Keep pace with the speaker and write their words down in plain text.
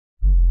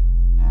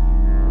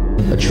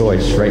a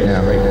choice right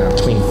now,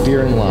 between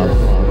fear and love.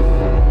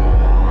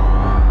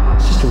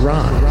 It's just a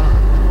rock.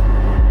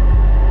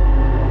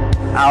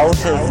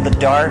 Out of the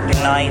dark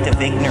night of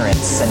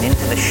ignorance and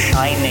into the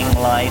shining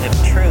light of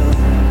truth.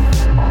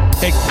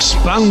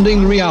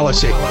 Expanding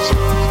reality.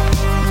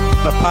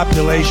 A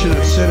population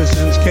of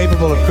citizens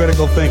capable of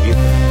critical thinking.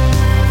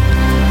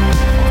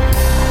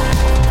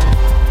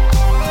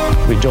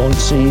 We don't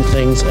see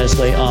things as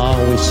they are,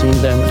 we see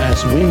them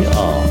as we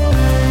are.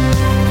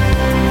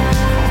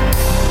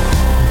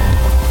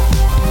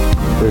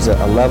 There's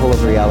a level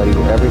of reality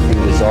where everything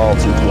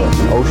dissolves into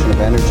an ocean of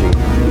energy.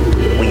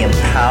 We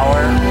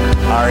empower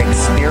our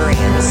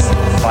experience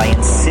by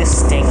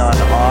insisting on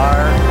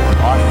our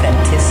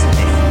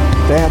authenticity.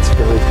 That's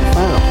very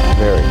profound.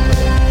 Very.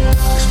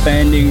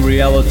 Expanding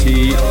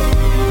reality.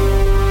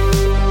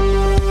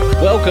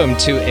 Welcome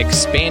to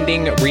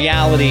Expanding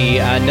Reality,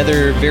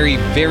 another very,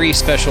 very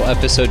special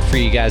episode for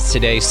you guys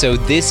today. So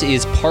this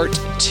is part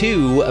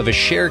 2 of a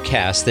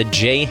sharecast that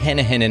Jay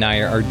Hennihan and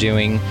I are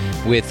doing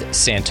with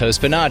Santos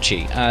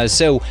Bonacci.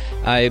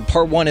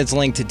 Part 1 is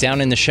linked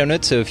down in the show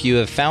notes, so if you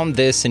have found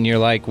this and you're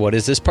like, what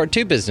is this part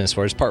 2 business?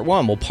 Where's part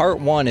 1? Well,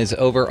 part 1 is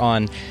over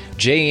on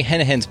Jay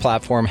Hennihan's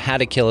platform, How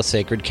to Kill a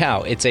Sacred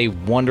Cow. It's a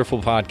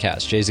wonderful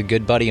podcast. Jay's a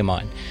good buddy of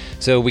mine.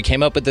 So we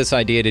came up with this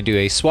idea to do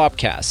a swap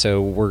cast.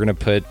 So we're going to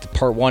put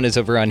part 1 is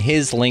over on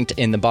his, linked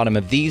in the bottom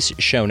of these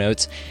show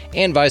notes,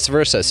 and vice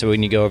versa. So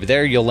when you go over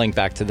there, you'll link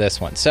back to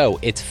this one. So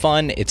it's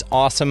fun. It's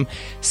awesome.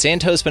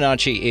 Santos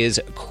Bonacci is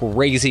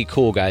crazy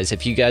cool, guys.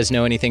 If you guys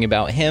know anything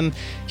about him,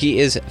 he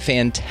is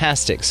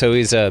fantastic. So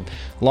he's a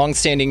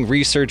longstanding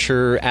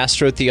researcher,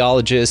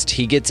 astrotheologist.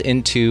 He gets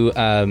into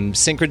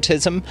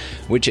syncretism,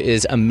 which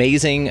is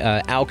amazing,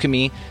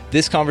 alchemy.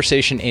 This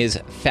conversation is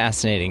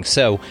fascinating.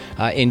 So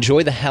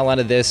enjoy the hell out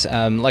of this.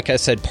 Like I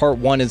said, part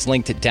 1 is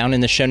linked down in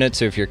the show notes.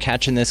 So if you're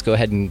catching this, go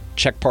ahead and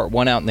check part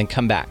 1 out and then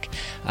come back.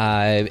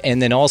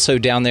 And then also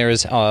down there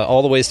is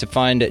all the ways to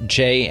find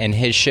Jay and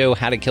his show,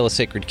 How to Kill a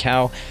Sacred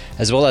Cow,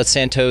 as well as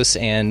Santos,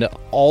 and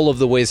all of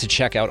the ways to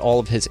check out all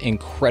of his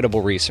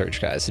incredible research,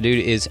 guys. The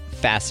dude is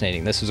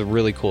fascinating. This was a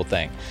really cool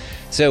thing.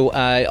 So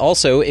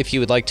also, if you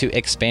would like to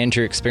expand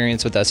your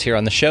experience with us here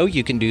on the show,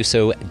 you can do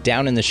so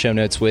down in the show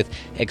notes with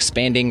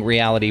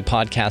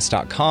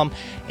expandingrealitypodcast.com.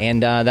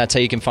 And that's how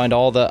you can find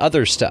all the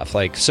other stuff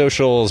like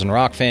socials and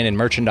Rockfin and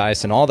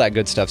merchandise and all that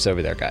good stuff's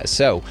over there, guys.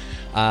 So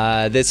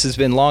this has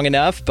been long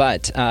enough,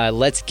 but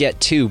let's get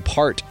to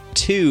part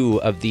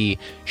 2 of the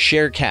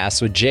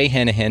sharecast with Jay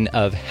Hennihan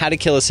of How to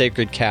Kill a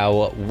Sacred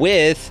Cow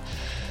with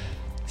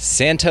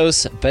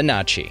Santos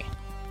Bonacci.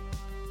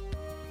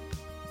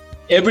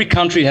 Every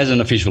country has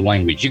an official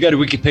language. You go to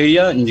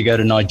Wikipedia and you go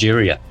to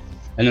Nigeria,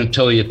 and it'll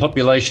tell you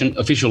population,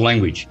 official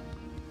language.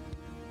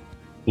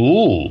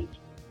 Ooh.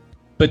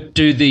 But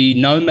do the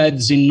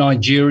nomads in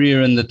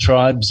Nigeria and the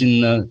tribes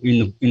in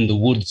the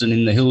woods and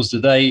in the hills, do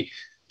they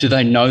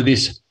know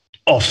this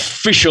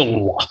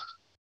official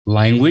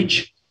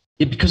language?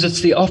 Yeah, because it's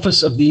the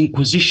office of the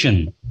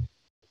Inquisition.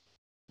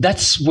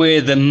 That's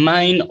where the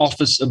main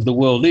office of the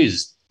world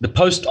is, the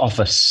post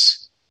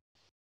office.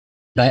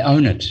 They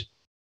own it.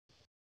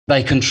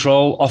 They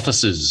control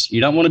offices. You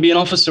don't want to be an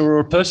officer or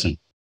a person.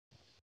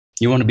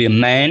 You want to be a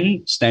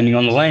man standing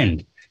on the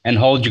land and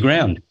hold your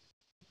ground.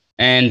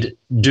 And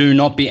do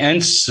not be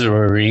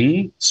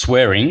swearing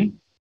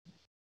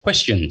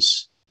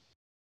questions.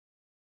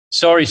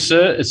 Sorry,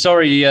 sir.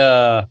 Sorry,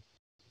 I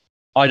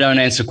don't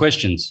answer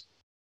questions.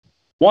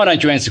 Why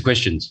don't you answer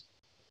questions?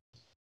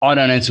 I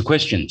don't answer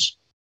questions.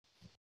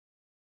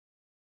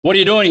 What are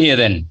you doing here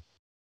then?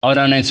 I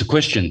don't answer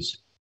questions.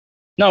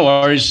 No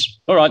worries.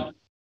 All right.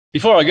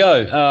 Before I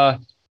go,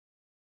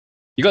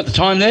 you got the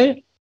time there?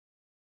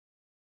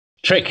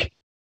 Trap.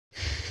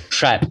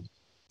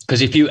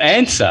 Because if you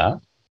answer,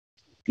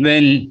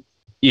 then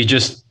you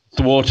just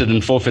thwarted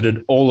and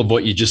forfeited all of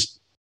what you just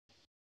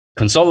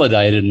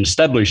consolidated and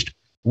established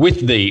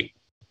with the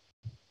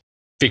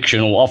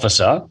fictional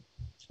officer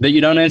that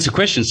you don't answer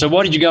questions. So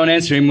why did you go and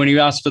answer him when he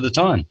asked for the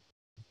time?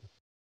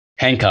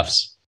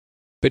 Handcuffs.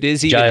 But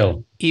is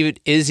jail.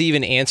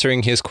 Even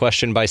answering his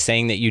question by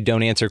saying that you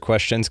don't answer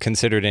questions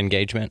considered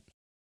engagement?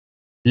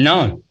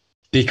 No,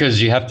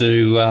 because you have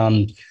to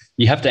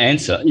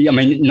answer. I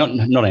mean,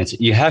 not answer.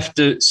 You have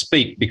to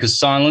speak, because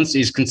silence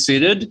is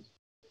considered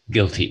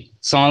guilty.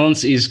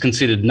 Silence is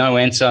considered no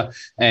answer,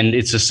 and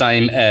it's the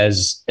same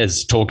as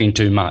talking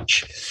too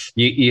much.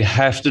 You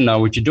have to know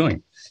what you're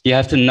doing. You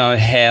have to know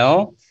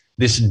how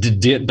this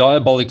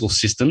diabolical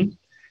system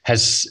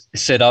has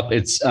set up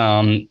its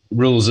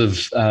rules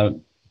of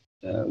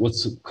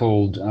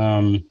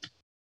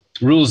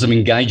rules of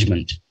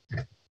engagement.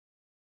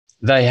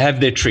 They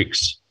have their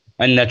tricks,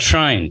 and they're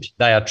trained.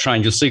 They are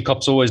trained. You'll see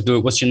cops always do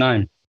it. What's your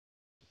name?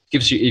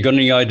 You got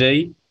any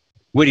ID?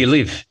 Where do you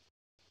live?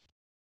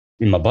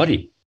 In my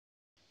body.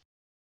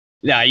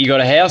 Now, you got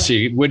a house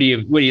here. Where do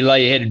you lay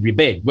your head in your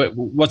bed?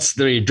 What's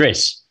the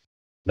address?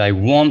 They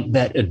want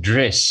that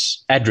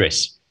address.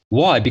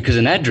 Why? Because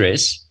an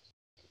address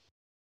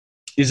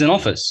is an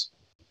office,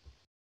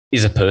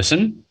 is a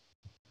person,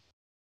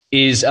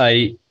 is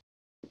a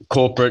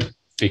corporate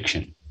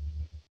fiction.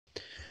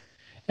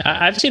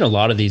 I've seen a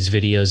lot of these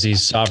videos,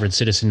 these sovereign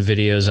citizen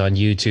videos on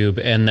YouTube,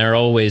 and they're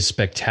always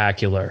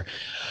spectacular.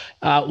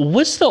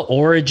 What's the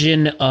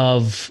origin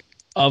of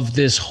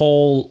this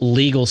whole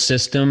legal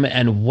system,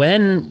 and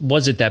when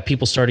was it that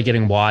people started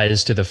getting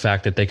wise to the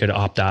fact that they could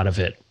opt out of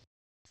it?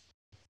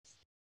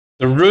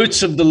 The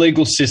roots of the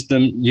legal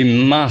system,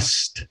 you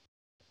must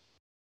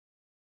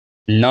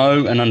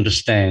know and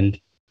understand,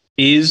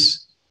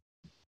 is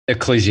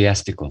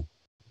ecclesiastical.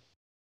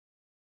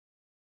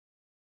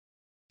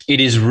 It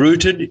is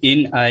rooted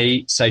in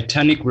a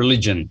satanic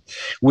religion,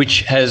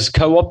 which has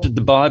co-opted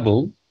the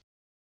Bible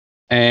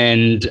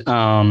and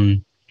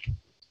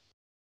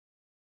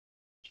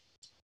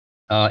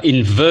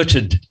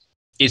inverted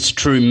its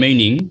true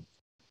meaning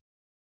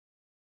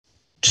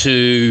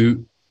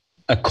to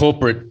a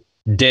corporate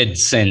dead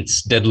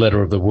sense, dead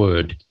letter of the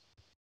word.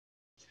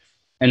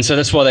 And so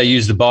that's why they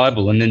use the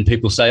Bible. And then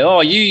people say,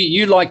 oh,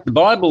 you like the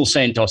Bible,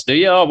 Santos, do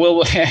you? Oh, well,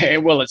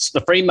 well, it's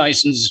the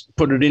Freemasons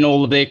put it in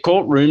all of their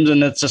courtrooms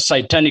and it's a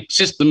satanic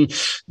system,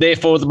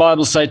 therefore the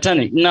Bible's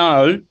satanic.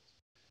 No,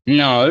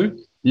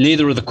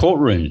 neither are the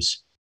courtrooms.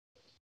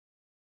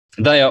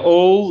 They are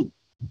all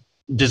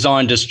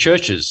designed as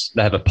churches.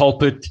 They have a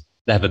pulpit,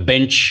 they have a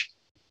bench,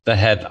 they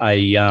have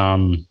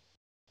a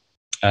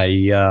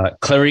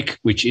cleric,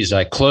 which is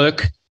a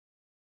clerk.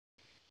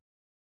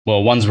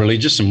 Well, one's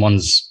religious and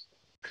one's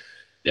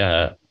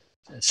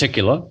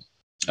secular.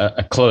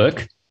 A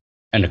clerk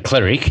and a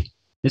cleric,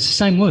 it's the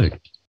same word.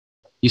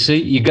 You see,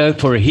 you go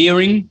for a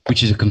hearing,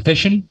 which is a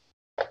confession.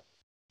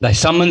 They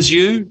summons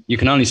you. You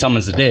can only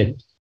summons the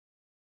dead.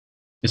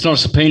 It's not a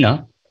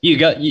subpoena.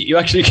 You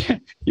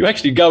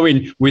actually go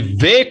in with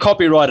their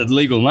copyrighted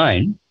legal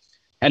name,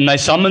 and they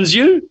summons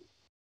you,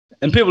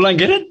 and people don't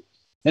get it,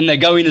 and they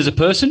go in as a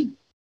person,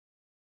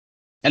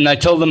 and they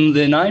tell them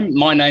their name.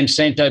 My name's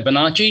Santos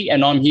Bonacci,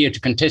 and I'm here to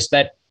contest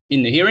that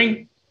in the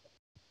hearing.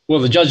 Well,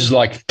 the judge is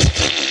like,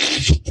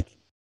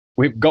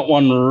 we've got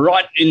one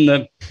right in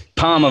the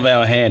palm of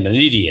our hand, an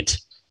idiot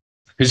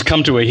who's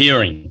come to a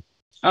hearing.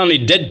 Only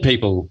dead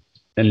people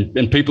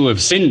and people who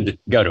have sinned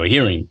go to a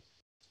hearing,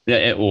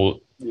 or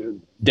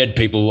dead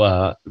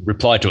people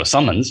reply to a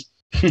summons.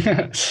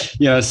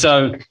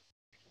 So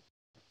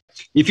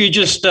if you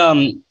just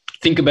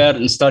think about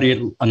it and study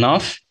it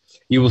enough,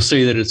 you will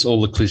see that it's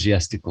all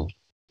ecclesiastical.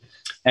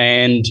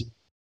 And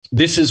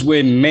this is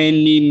where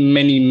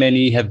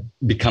many have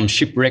become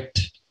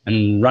shipwrecked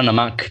and run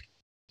amok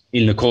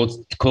in the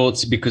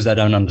courts because they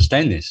don't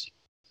understand this.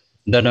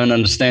 They don't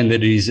understand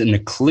that it is an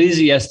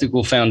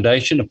ecclesiastical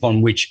foundation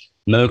upon which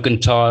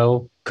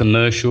mercantile,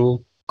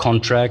 commercial,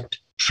 contract,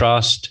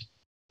 trust,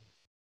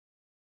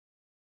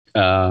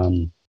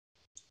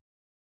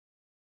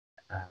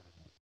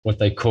 what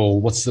they call,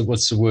 what's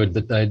the word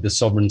that the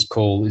sovereigns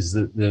call is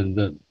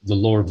the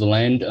law of the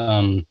land.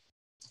 I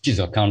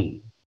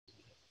can't.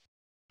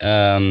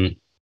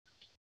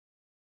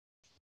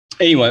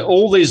 Anyway,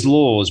 all these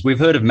laws, we've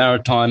heard of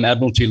maritime,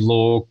 admiralty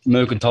law,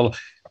 mercantile,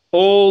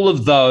 all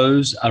of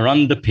those are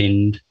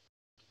underpinned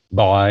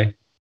by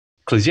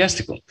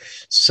ecclesiastical.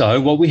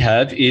 So what we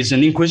have is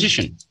an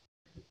inquisition.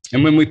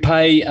 And when we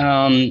pay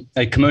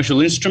a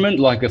commercial instrument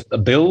like a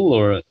bill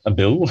or a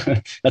bill,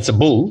 that's a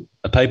bull,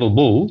 a papal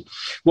bull,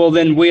 well,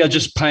 then we are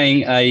just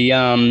paying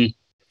an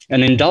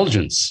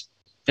indulgence.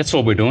 That's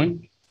what we're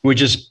doing. We're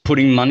just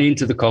putting money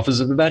into the coffers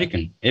of the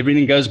Vatican.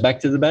 Everything goes back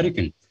to the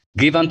Vatican.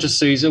 Give unto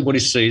Caesar what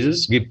is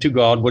Caesar's, give to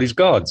God what is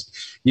God's.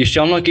 You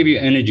shall not give your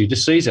energy to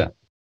Caesar.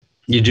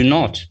 You do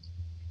not.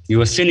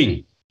 You are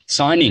sinning,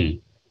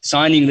 signing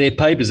their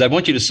papers. They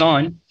want you to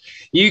sign.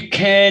 You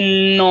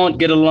cannot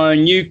get a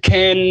loan. You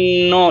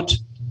cannot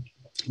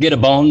get a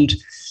bond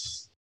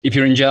if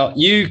you're in jail.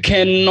 You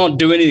cannot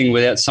do anything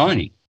without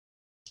sinning.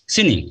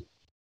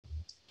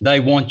 They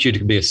want you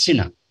to be a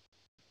sinner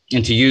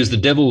and to use the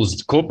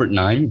devil's corporate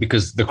name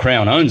because the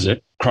crown owns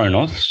it,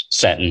 Kronos,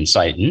 Saturn,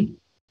 Satan,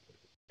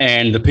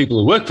 and the people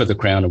who work for the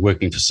crown are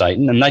working for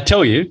Satan. And they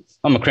tell you,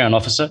 I'm a crown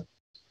officer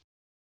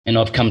and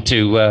I've come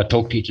to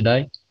talk to you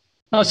today.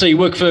 Oh, so you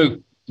work for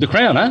the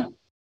crown, huh?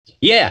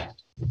 Yeah.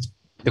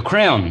 The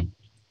crown.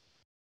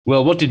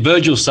 Well, what did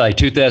Virgil say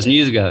 2,000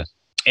 years ago?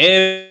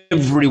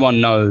 Everyone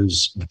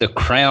knows that the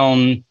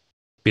crown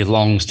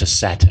belongs to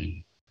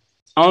Saturn.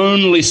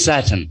 Only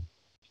Saturn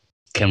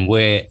can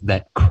wear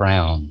that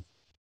crown.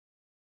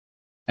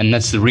 And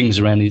that's the rings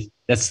around his,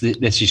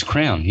 that's his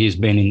crown. He has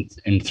been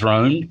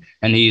enthroned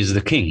and he is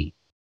the king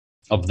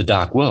of the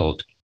dark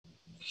world.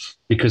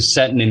 Because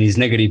Saturn in his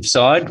negative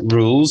side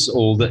rules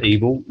all the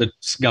evil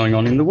that's going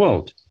on in the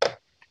world.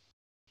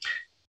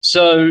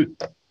 So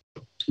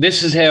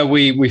this is how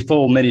we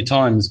fall many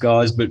times,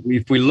 guys. But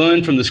if we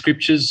learn from the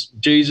scriptures,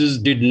 Jesus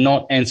did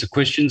not answer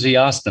questions. He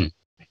asked them.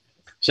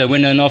 So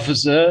when an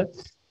officer,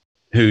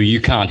 who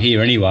you can't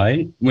hear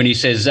anyway, when he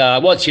says,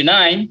 what's your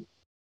name?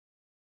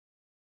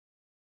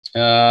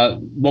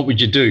 What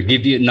would you do?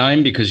 Give your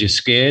name because you're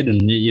scared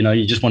and,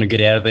 you just want to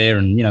get out of there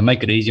and,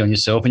 make it easy on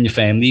yourself and your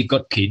family. You've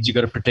got kids. You've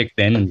got to protect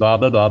them and blah,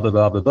 blah, blah, blah,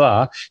 blah, blah,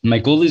 blah. And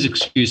make all these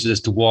excuses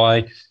as to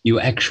why you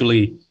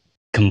actually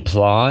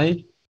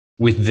comply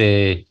with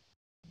their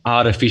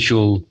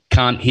artificial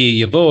can't hear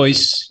your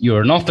voice,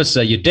 you're an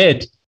officer, you're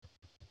dead,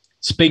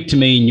 speak to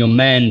me in your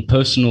man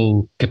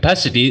personal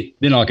capacity,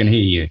 then I can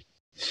hear you.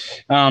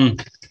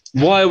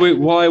 Why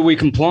are we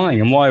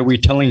complying, and why are we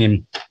telling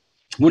him?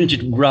 Wouldn't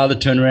you rather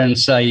turn around and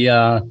say,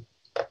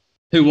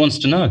 who wants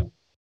to know?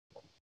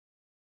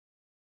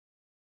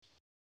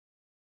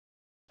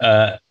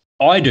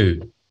 I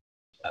do.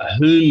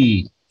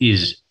 Whom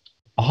is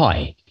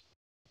I?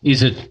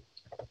 Is it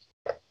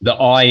the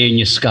I in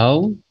your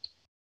skull?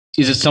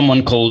 Is it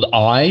someone called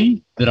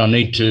I that I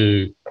need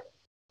to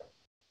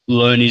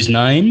learn his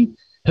name?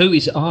 Who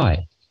is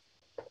I?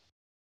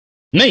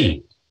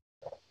 Me.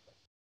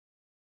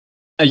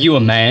 Are you a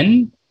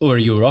man or are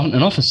you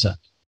an officer?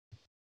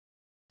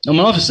 I'm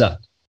an officer.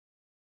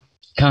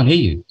 Can't hear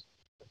you.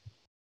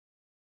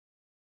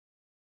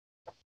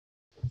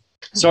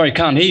 Sorry,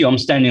 can't hear you. I'm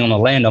standing on the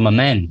land. I'm a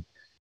man.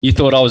 You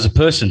thought I was a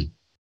person.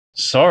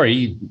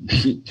 Sorry,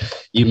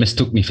 you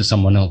mistook me for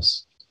someone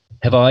else.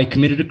 Have I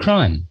committed a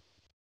crime?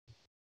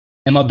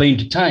 Am I being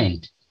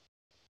detained?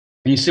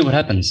 And you see what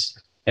happens,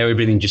 how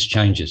everything just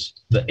changes.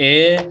 The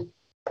air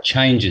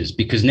changes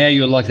because now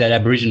you're like that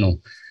Aboriginal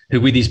who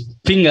with his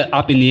finger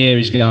up in the air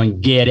is going,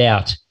 get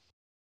out,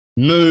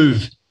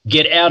 move,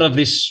 get out of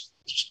this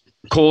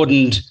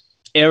cordoned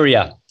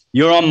area.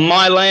 You're on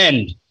my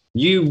land.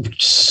 You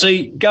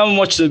see, go and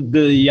watch the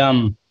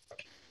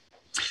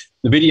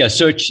video.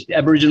 Search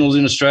Aboriginals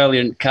in Australia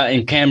and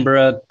in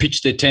Canberra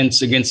pitch their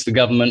tents against the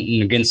government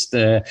and against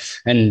blah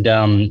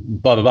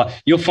blah blah.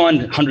 You'll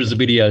find hundreds of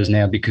videos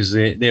now because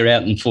they're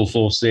out in full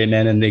force there,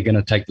 man, and they're going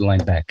to take the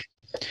land back.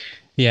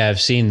 Yeah,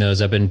 I've seen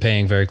those. I've been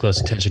paying very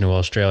close attention to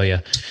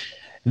Australia.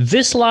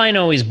 This line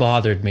always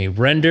bothered me.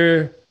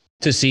 Render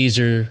to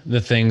Caesar the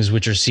things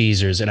which are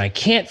Caesar's, and I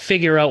can't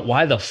figure out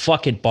why the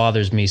fuck it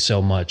bothers me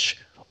so much.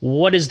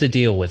 What is the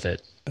deal with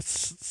it?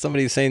 It's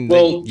somebody saying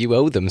that you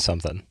owe them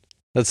something.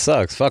 That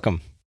sucks. Fuck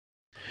them.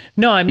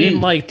 No, I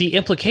mean like the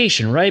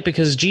implication, right?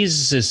 Because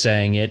Jesus is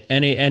saying it,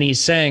 and he's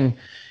saying,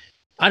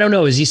 I don't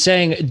know, is he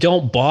saying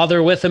don't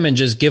bother with him and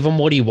just give him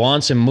what he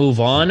wants and move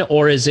on,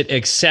 or is it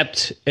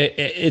accept?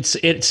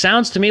 It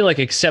sounds to me like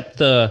accept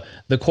the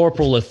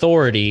corporal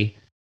authority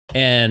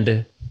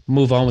and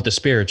move on with the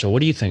spiritual. What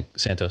do you think,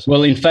 Santos?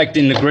 Well, in fact,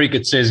 in the Greek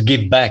it says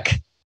give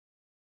back.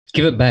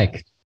 Give it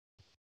back.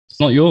 It's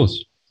not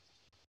yours.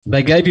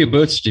 They gave you a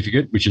birth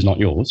certificate, which is not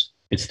yours.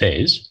 It's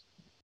theirs.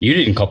 You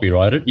didn't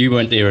copyright it. You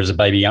weren't there as a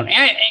baby young.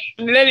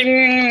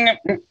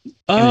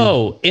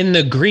 Oh, in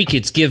the Greek,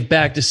 it's give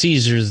back to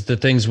Caesar's the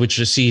things which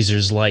are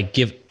Caesar's, like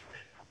give it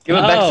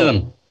back to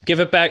them. Give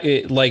it back.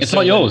 Like it's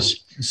not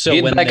yours. So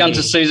give back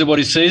unto Caesar what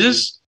is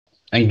Caesar's,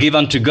 and give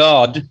unto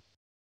God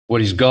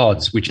what is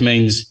God's, which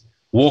means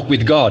walk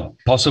with God.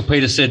 Apostle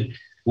Peter said,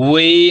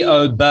 we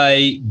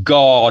obey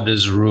God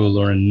as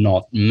ruler and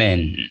not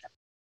men.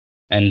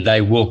 And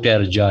they walked out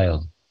of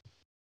jail.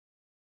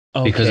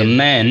 Okay. Because a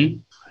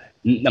man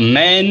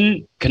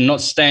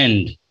cannot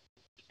stand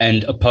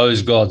and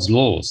oppose God's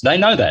laws. They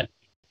know that.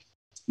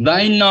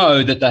 They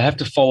know that they have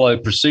to follow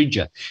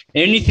procedure.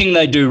 Anything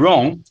they do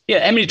wrong, how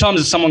many times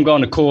has someone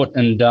gone to court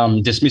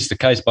and dismissed the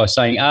case by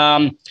saying,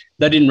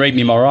 they didn't read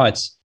me my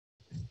rights?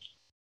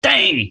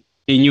 Dang!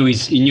 He knew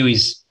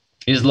his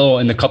law,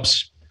 and the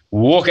cops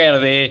walk out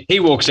of there. He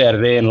walks out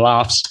of there and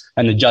laughs,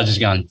 and the judge is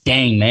going,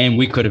 dang, man,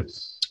 we could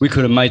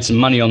have made some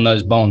money on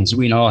those bonds.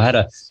 I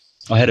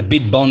had a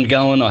bid bond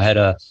going. I had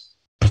a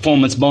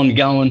performance bond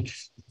going.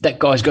 That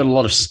guy's got a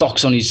lot of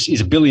stocks on he's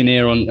a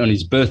billionaire on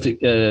his birth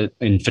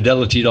in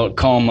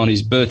fidelity.com, on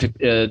his birth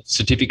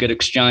certificate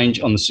exchange,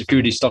 on the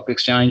security stock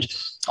exchange.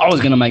 I was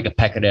going to make a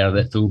packet out of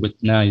that fool, but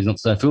no, he's not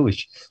so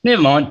foolish.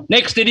 Never mind.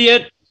 Next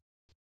idiot.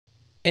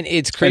 And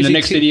it's crazy. And the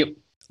next idiot.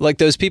 Like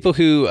those people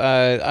who,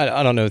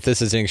 I don't know if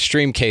this is an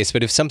extreme case,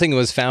 but if something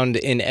was found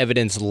in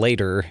evidence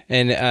later,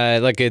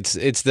 and like it's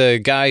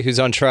the guy who's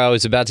on trial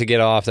who's about to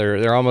get off,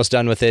 they're almost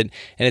done with it,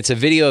 and it's a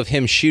video of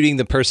him shooting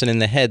the person in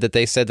the head that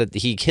they said that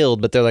he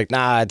killed, but they're like,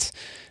 nah, it's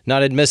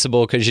not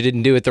admissible because you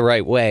didn't do it the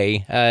right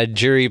way.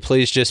 Jury,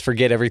 please just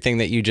forget everything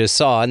that you just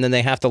saw, and then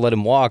they have to let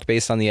him walk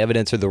based on the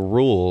evidence or the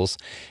rules.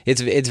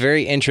 It's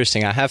very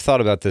interesting. I have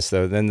thought about this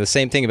though. Then the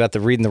same thing about the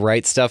reading the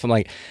right stuff. I'm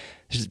like,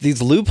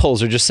 these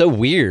loopholes are just so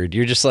weird.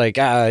 You're just like,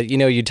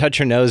 you touch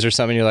your nose or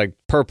something, you're like,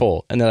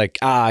 purple. And they're like,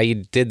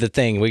 you did the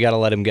thing. We got to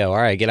let him go. All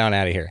right, get on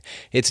out of here.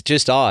 It's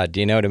just odd.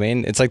 You know what I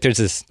mean? It's like there's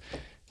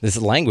this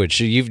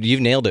language.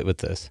 You've nailed it with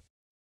this.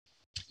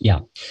 Yeah.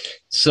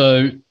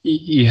 So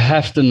you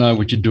have to know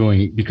what you're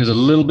doing, because a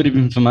little bit of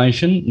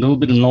information, a little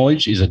bit of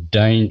knowledge is a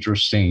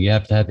dangerous thing. You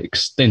have to have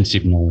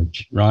extensive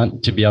knowledge,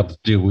 right, to be able to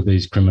deal with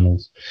these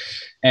criminals.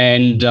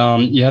 And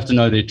you have to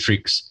know their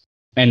tricks.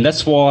 And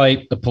that's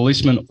why the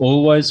policeman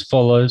always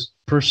follows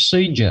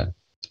procedure,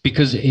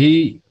 because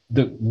the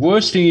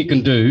worst thing he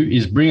can do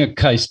is bring a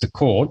case to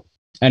court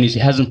and he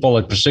hasn't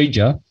followed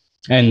procedure,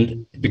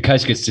 and the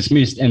case gets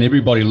dismissed and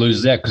everybody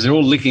loses out because they're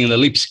all licking their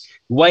lips.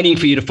 waiting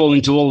for you to fall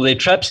into all of their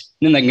traps.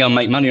 Then they can go and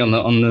make money on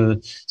the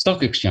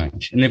stock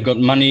exchange. And they've got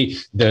money.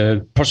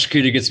 The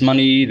prosecutor gets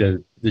money,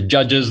 the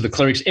judges, the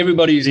clerics,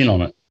 everybody's in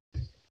on it.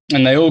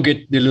 And they all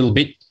get their little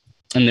bit,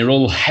 and they're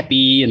all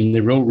happy, and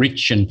they're all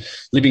rich and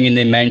living in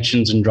their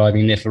mansions and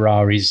driving their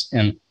Ferraris,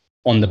 and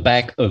on the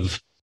back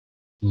of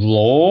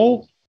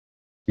law?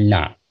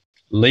 No,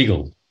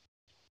 legal.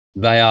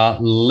 They are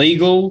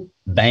legal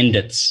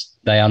bandits.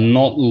 They are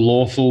not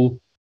lawful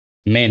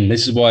men.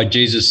 This is why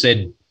Jesus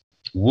said,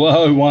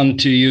 woe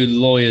unto you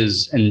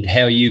lawyers, and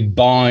how you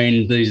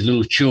bind these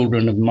little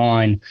children of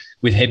mine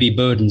with heavy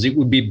burdens. It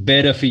would be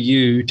better for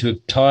you to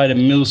have tied a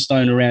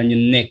millstone around your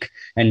neck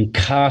and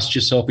cast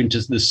yourself into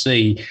the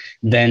sea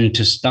than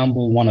to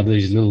stumble one of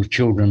these little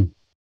children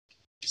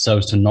so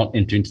as to not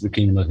enter into the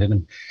kingdom of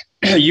heaven.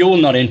 You will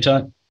not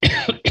enter.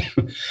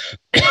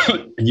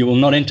 You will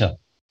not enter.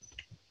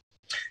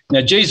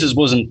 Now, Jesus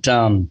wasn't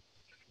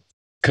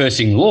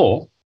cursing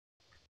law,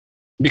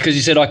 because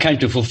he said, I came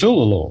to fulfill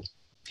the law.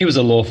 He was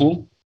a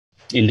lawful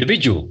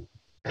individual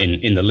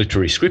in the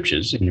literary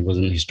scriptures, and he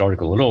wasn't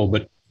historical at all,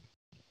 but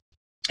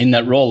in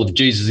that role of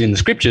Jesus in the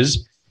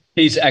scriptures,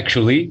 he's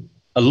actually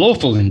a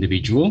lawful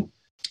individual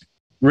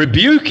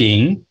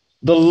rebuking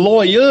the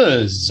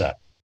lawyers.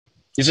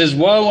 He says,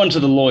 woe unto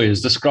the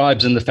lawyers, the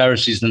scribes and the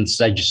Pharisees and the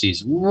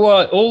Sadducees.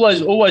 What,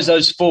 always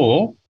those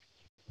four.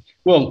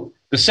 Well,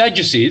 the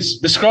Sadducees,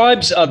 the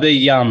scribes are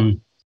the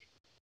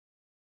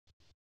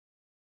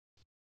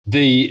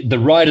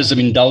writers of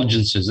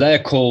indulgences. They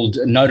are called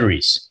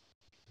notaries.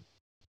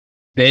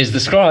 There's the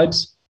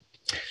scribes.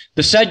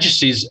 The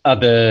Sadducees are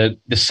the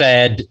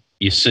sad,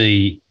 you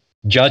see,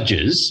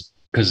 judges,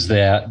 because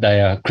they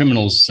are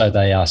criminals, so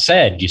they are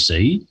sad, you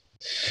see.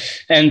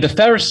 And the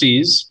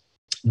Pharisees,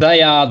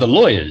 they are the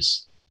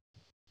lawyers.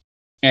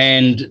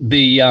 And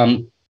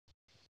the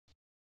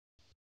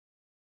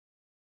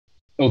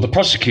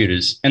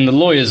prosecutors. And the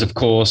lawyers, of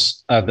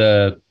course, are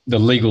the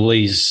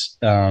legalese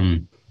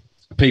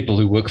people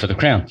who work for the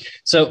crown.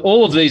 So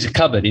all of these are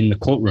covered in the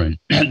courtroom.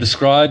 The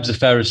scribes, the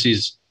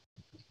Pharisees,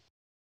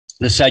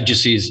 the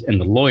Sadducees, and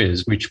the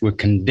lawyers, which were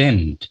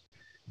condemned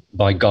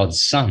by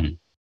God's Son,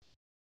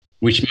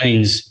 which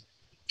means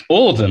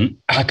all of them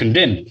are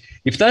condemned.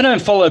 If they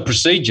don't follow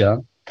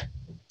procedure,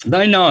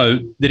 they know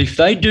that if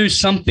they do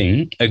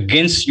something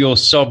against your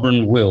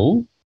sovereign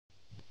will,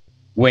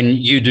 when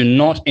you do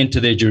not enter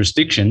their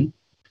jurisdiction,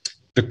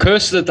 the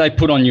curse that they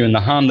put on you and the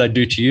harm they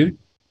do to you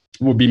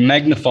will be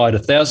magnified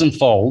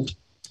 1,000-fold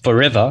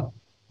forever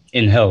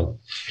in hell.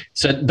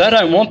 So they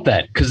don't want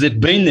that, because they've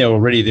been there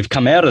already. They've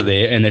come out of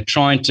there and they're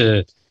trying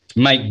to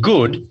make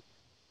good,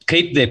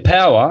 keep their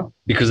power,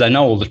 because they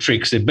know all the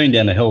tricks. They've been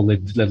down to hell.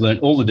 They've learned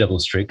all the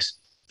devil's tricks,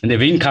 and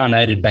they've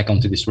incarnated back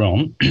onto this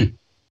realm. They're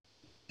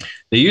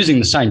using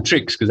the same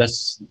tricks, because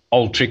that's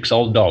old tricks,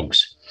 old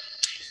dogs.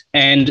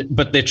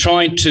 But they're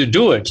trying to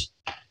do it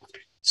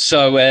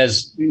so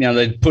as,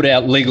 they put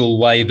out legal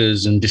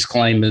waivers and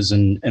disclaimers,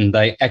 and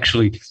they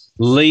actually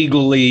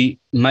legally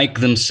make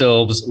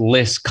themselves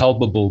less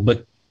culpable.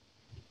 But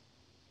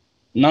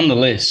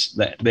nonetheless,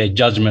 their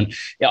judgment,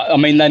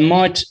 they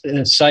might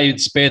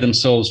spare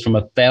themselves from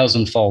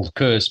 1,000-fold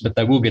curse, but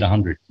they will get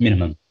 100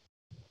 minimum.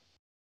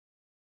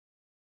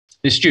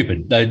 They're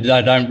stupid. They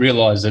don't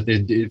realize that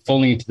they're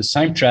falling into the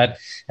same trap,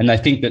 and they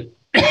think that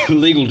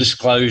legal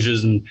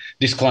disclosures and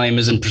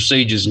disclaimers and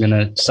procedures are going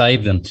to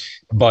save them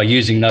by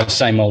using those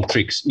same old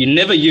tricks. You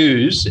never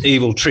use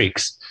evil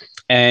tricks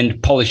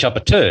and polish up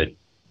a turd.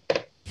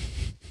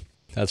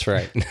 That's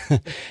right.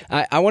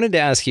 I wanted to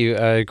ask you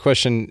a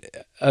question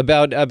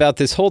about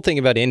this whole thing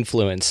about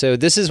influence. So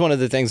this is one of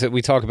the things that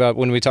we talk about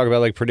when we talk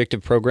about like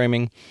predictive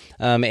programming,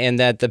 and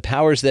that the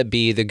powers that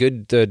be, the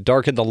good, the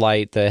dark and the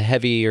light, the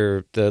heavy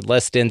or the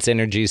less dense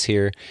energies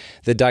here,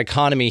 the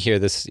dichotomy here,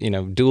 this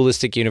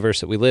dualistic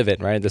universe that we live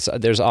in, right?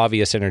 There's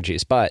obvious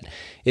energies, but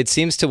it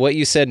seems to what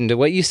you said and to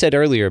what you said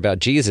earlier about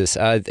Jesus,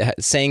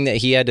 saying that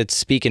he had to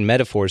speak in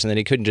metaphors and that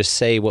he couldn't just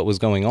say what was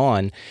going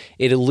on.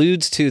 It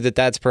alludes to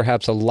that's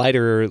perhaps a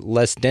lighter,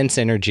 less dense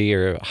energy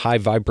or high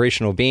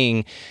vibrational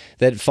being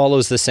that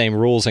follows the same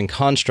rules and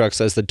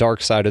constructs as the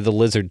dark side of the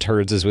lizard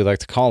turds, as we like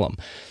to call them.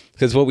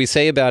 Because what we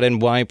say about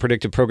and why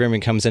predictive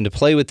programming comes into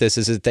play with this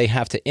is that they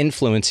have to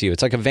influence you.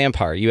 It's like a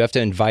vampire. You have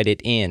to invite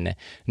it in.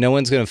 No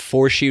one's going to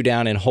force you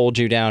down and hold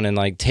you down and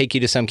like take you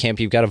to some camp.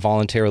 You've got to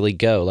voluntarily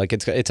go. Like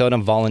it's on a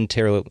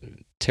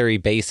voluntary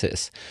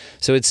basis.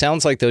 So it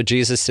sounds like, though,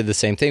 Jesus did the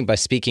same thing by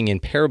speaking in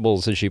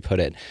parables, as you put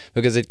it,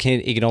 because it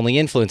can only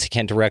influence, it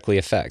can't directly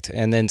affect.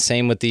 And then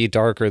same with the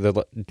dark or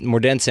the more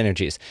dense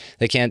energies.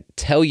 They can't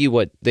tell you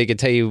what they could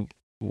tell you.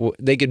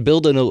 They could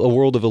build a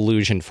world of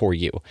illusion for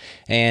you,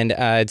 and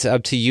it's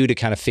up to you to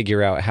kind of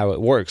figure out how it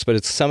works.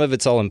 But some of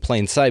it's all in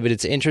plain sight. But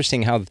it's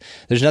interesting how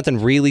there's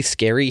nothing really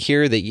scary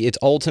here. That it's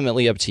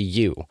ultimately up to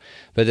you.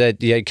 But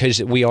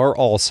because we are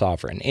all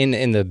sovereign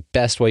in the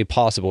best way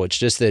possible. It's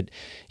just that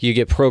you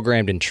get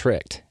programmed and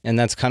tricked, and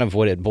that's kind of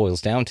what it boils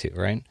down to,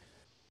 right?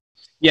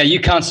 Yeah,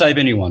 you can't save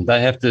anyone.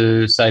 They have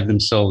to save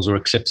themselves or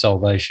accept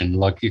salvation.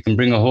 Like you can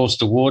bring a horse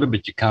to water,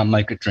 but you can't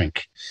make it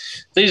drink.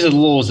 These are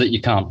laws that you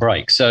can't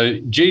break. So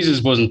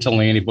Jesus wasn't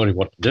telling anybody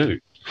what to do.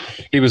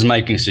 He was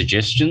making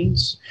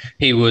suggestions.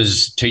 He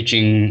was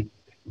teaching,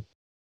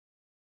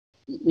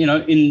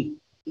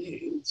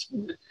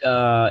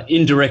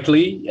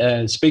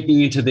 indirectly,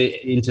 speaking into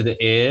the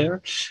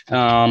air.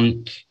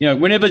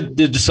 Whenever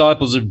the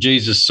disciples of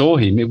Jesus saw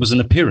him, it was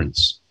an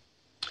appearance.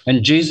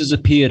 And Jesus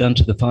appeared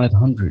unto the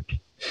 500.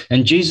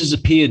 And Jesus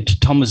appeared to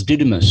Thomas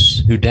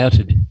Didymus, who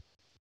doubted.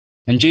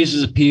 And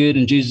Jesus appeared,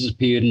 and Jesus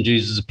appeared, and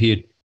Jesus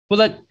appeared. Well,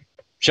 that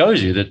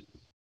shows you that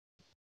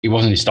it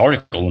wasn't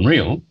historical and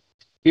real.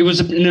 It was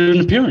an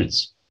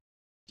appearance.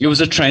 It was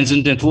a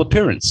transcendental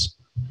appearance.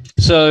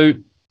 So,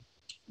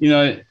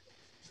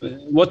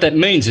 what that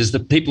means is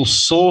that people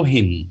saw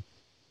him,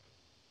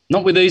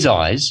 not with these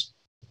eyes.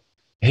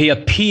 He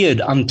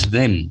appeared unto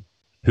them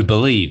who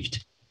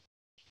believed.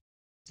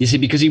 You see,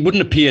 because he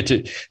wouldn't appear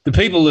to the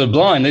people that are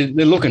blind,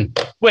 they're looking,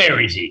 where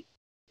is he?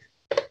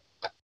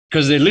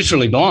 Because they're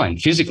literally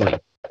blind physically.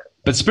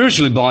 But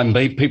spiritually blind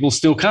people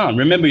still can't.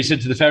 Remember, he said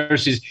to the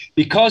Pharisees,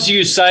 because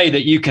you say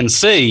that you can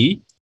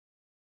see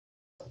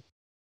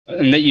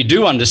and that you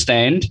do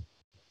understand,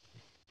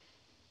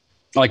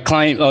 I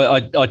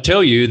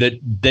tell you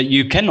that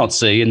you cannot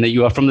see and that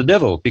you are from the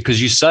devil,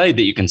 because you say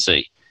that you can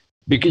see,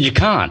 because you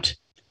can't.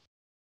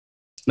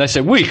 They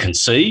said, we can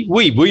see,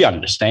 we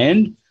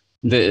understand.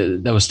 They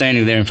were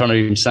standing there in front of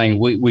him saying,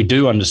 we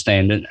do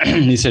understand it.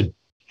 And he said,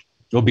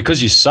 well,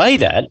 because you say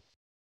that,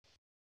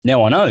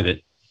 now I know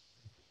that,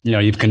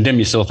 you've condemned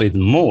yourself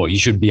even more. You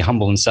should be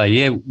humble and say,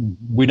 yeah,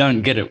 we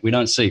don't get it. We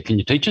don't see. Can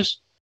you teach us?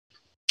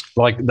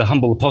 Like the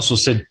humble apostle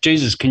said,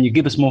 Jesus, can you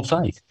give us more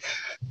faith?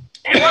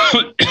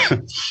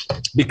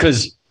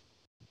 Because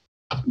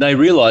they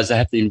realize they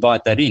have to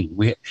invite that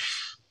in.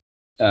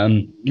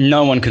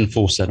 No one can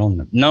force that on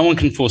them. No one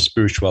can force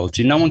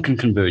spirituality. No one can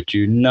convert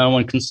you. No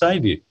one can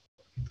save you.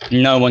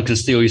 No one can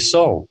steal your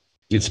soul.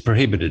 It's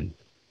prohibited.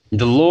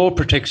 The law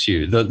protects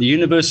you. The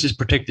universe has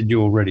protected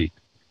you already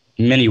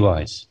in many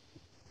ways.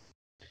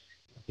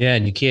 Yeah,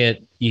 and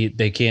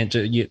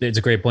it's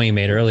a great point you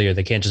made earlier.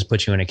 They can't just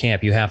put you in a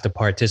camp. You have to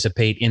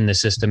participate in the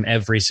system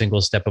every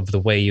single step of the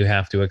way. You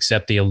have to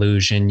accept the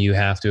illusion. You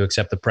have to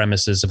accept the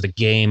premises of the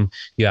game.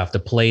 You have to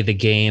play the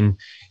game.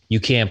 You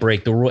can't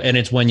break the rule. And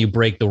it's when you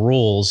break the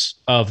rules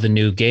of the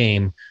new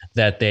game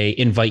that they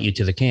invite you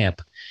to the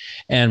camp.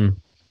 And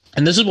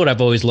this is what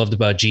I've always loved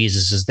about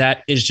Jesus, is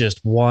that is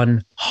just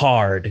one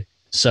hard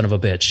son of a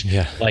bitch.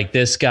 Yeah. Like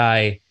this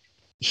guy,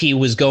 he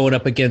was going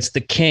up against the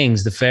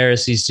kings, the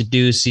Pharisees,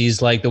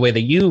 Sadducees, like the way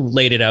that you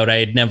laid it out. I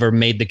had never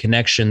made the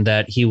connection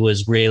that he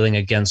was railing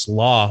against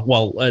law.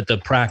 Well,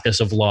 the practice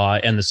of law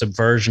and the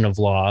subversion of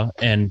law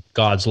and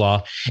God's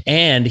law.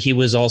 And he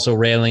was also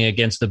railing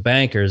against the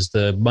bankers,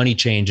 the money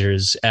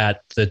changers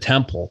at the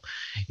temple,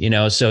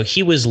 so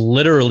he was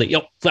literally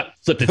flip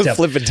the table,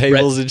 flipping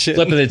tables and shit,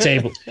 flipping the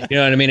table. You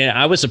know what I mean? And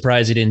I was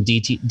surprised he didn't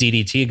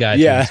DDT guys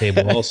on the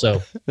table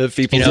also. The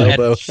people's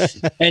elbow.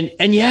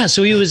 and yeah,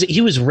 so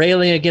he was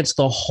railing against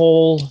the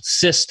whole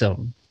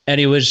system, and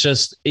he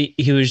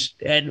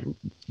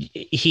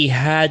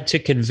had to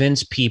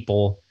convince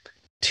people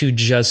to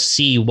just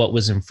see what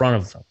was in front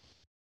of them.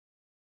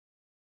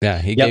 Yeah,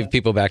 he gave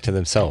people back to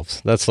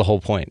themselves. That's the whole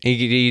point.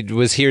 He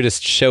was here to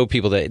show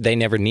people that they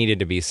never needed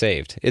to be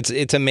saved.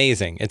 It's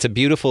amazing. It's a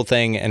beautiful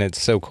thing, and it's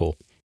so cool.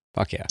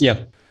 Fuck yeah.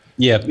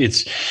 Yeah,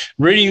 it's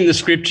reading the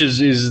scriptures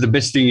is the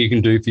best thing you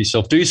can do for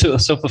yourself. Do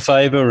yourself a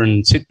favor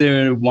and sit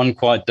there one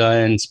quiet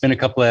day and spend a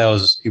couple of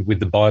hours with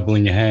the Bible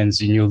in your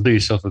hands, and you'll do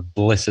yourself a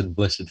blessed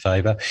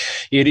favor.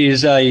 It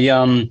is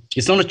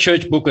it's not a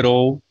church book at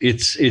all.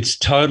 It's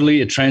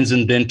totally a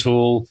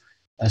transcendental,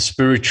 a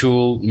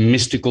spiritual,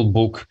 mystical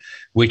book,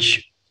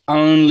 which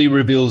only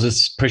reveals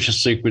its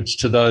precious secrets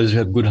to those who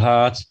have good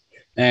hearts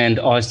and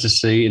eyes to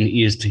see and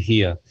ears to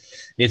hear.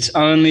 It's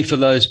only for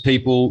those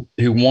people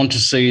who want to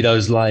see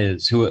those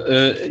layers, who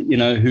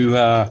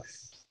are,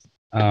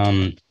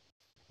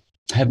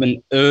 have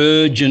an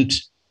urgent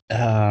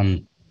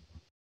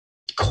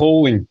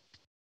calling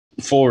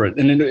for it,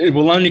 and it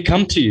will only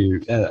come to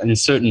you in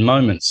certain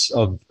moments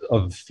of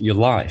your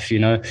life.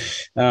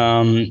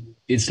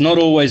 It's not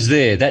always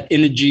there. That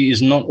energy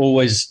is not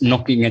always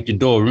knocking at your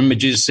door. Remember,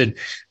 Jesus said,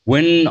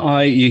 when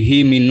you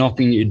hear me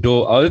knocking your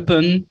door,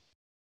 open,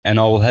 and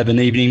I will have an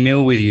evening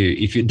meal with you.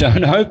 If you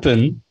don't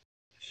open,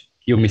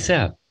 you'll miss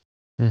out.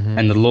 Mm-hmm.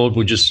 And the Lord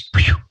will just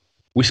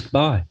whisk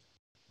by.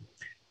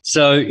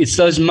 So it's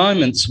those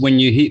moments when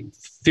you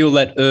feel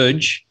that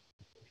urge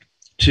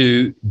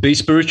to be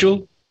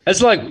spiritual.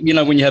 It's like,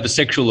 when you have a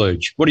sexual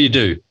urge, what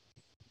do?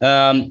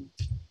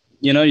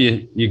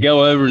 You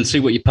go over and see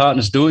what your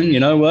partner's doing,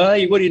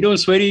 hey, what are you doing,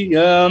 sweetie?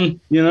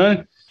 And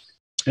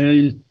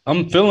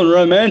I'm feeling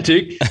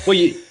romantic.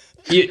 Well,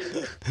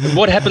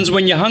 what happens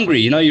when you're hungry?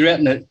 You're out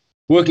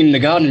working in the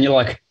garden and you're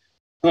like,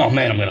 oh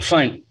man, I'm going to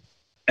faint.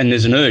 And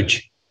there's an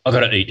urge. I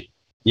got to eat.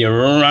 You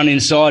run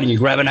inside and you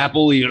grab an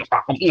apple, a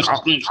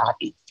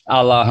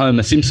la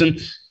Homer Simpson,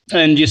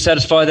 and you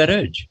satisfy that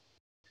urge.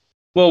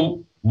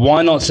 Well,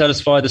 why not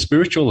satisfy the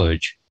spiritual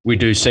urge? We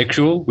do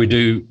sexual, we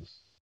do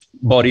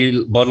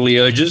bodily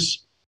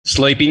urges,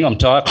 sleeping, I'm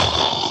tired,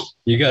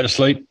 you go to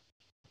sleep.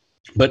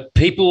 But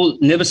people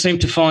never seem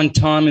to find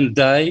time in the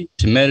day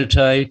to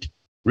meditate,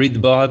 read the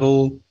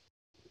Bible,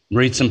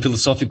 read some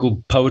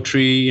philosophical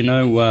poetry,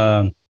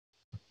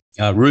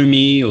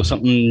 Rumi or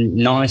something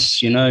nice,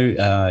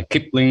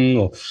 Kipling.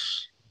 Or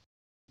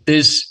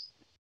there's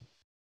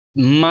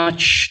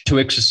much to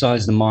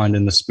exercise the mind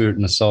and the spirit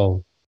and the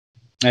soul.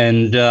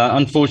 And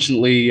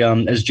unfortunately,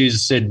 as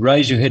Jesus said,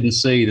 raise your head and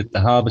see that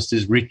the harvest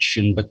is rich,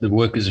 but the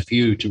workers are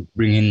few to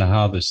bring in the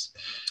harvest.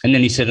 And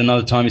then he said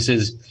another time, he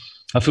says,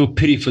 I feel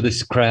pity for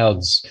these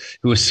crowds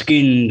who are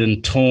skinned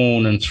and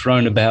torn and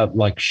thrown about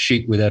like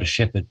sheep without a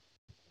shepherd.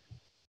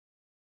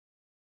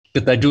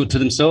 But they do it to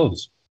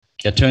themselves.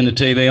 They turn the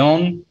TV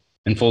on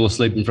and fall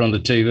asleep in front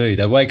of the TV.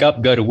 They wake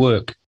up, go to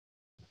work,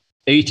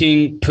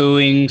 eating,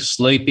 pooing,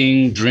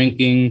 sleeping,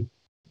 drinking.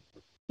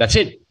 That's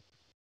it.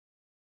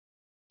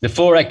 The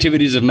 4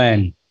 activities of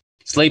man: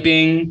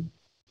 sleeping,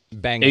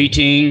 Banging.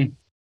 eating,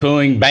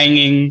 pooing,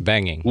 banging,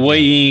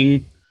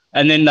 weeing,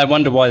 and then they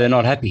wonder why they're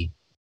not happy.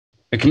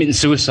 They're committing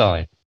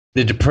suicide.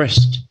 They're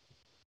depressed.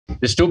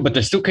 But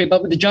they still keep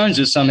up with the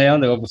Joneses somehow.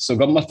 They've still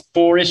got my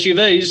 4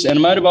 SUVs and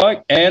a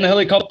motorbike and a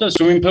helicopter,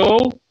 swimming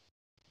pool,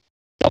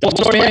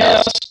 double-story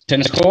house,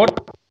 tennis court,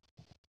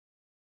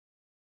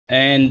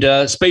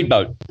 and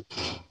speedboat.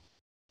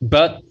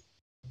 But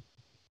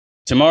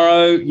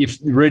tomorrow, you've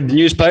read the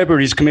newspaper,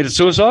 he's committed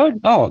suicide.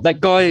 Oh, that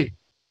guy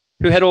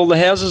who had all the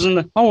houses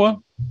and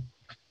well,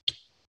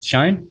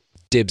 shame.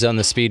 Dibs on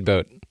the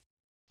speedboat.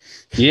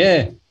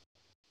 Yeah.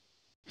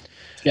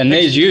 And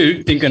there's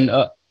you thinking,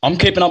 I'm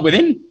keeping up with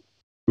him.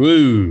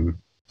 Woo.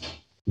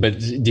 But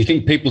do you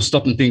think people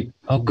stop and think,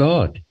 oh,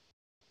 God,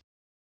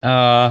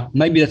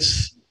 maybe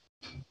that's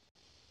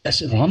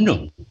what I'm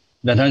doing.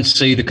 They don't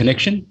see the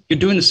connection. You're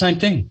doing the same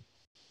thing.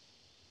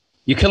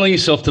 You're killing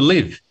yourself to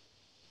live.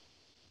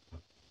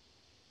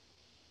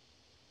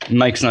 It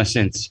makes no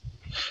sense.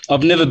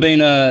 I've never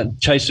been a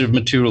chaser of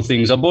material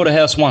things. I bought a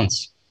house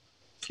once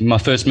in my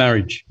first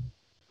marriage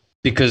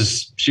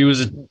because she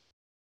was a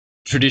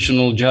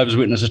traditional Jehovah's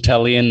Witness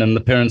Italian and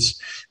the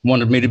parents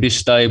wanted me to be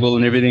stable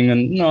and everything.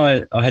 And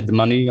I had the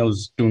money. I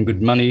was doing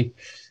good money.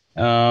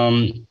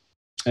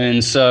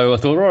 And so I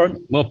thought, all right,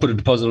 well, I'll put a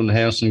deposit on the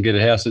house and get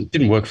a house. It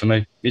didn't work for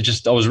me.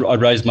 I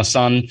raised my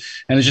son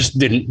and it just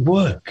didn't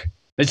work.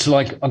 It's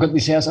like, I got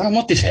this house. I don't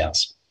want this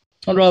house.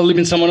 I'd rather live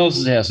in someone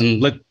else's house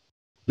and let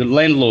the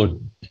landlord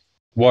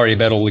worry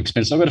about all the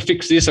expenses. I've got to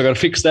fix this. I've got to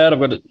fix that.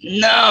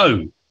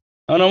 No,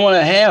 I don't want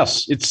a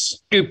house. It's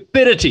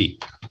stupidity.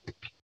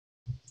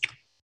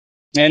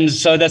 And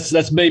so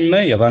that's been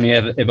me. I've only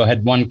ever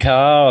had one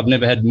car. I've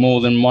never had more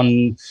than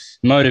one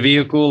motor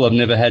vehicle. I've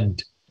never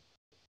had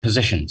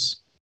possessions.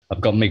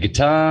 I've got my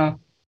guitar,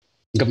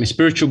 I've got my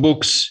spiritual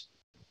books,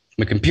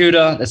 my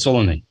computer. That's all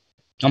I need.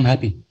 I'm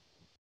happy.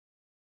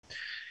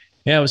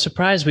 Yeah, I was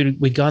surprised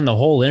we'd gone the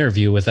whole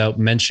interview without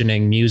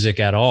mentioning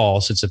music at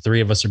all, since the 3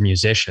 of us are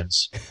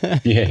musicians.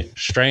 Yeah.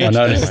 Strange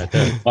thing right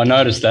there. I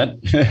noticed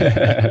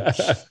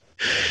that.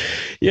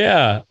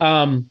 Yeah.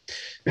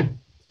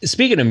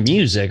 Speaking of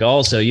music,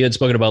 also, you had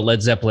spoken about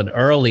Led Zeppelin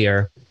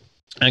earlier.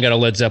 I got a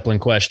Led Zeppelin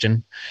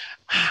question.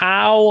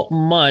 How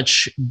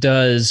much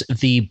does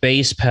the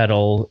bass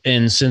pedal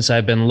in Since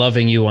I've Been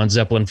Loving You on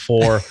Zeppelin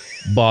 4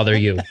 bother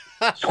you?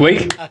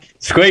 Squeak,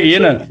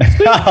 isn't it?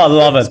 I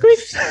love it. Squeak.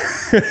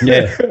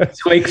 Yeah,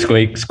 squeak,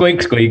 squeak,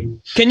 squeak, squeak.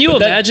 Can you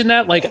imagine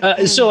that?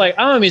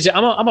 I'm a musician.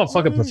 I'm a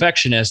fucking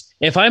perfectionist.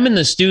 If I'm in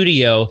the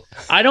studio,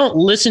 I don't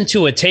listen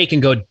to a take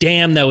and go,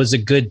 "Damn, that was a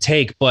good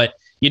take." But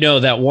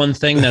that one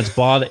thing that's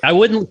bothering, I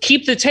wouldn't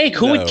keep the take.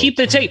 Who would keep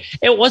the take?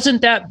 It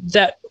wasn't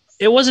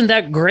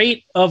that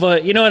great of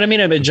a, you know what I mean?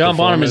 I mean, John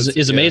Bonham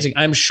is amazing.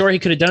 Yeah. I'm sure he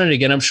could have done it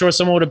again. I'm sure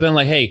someone would have been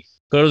like, hey,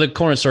 go to the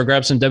corner store,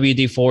 grab some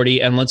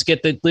WD-40 and let's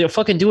get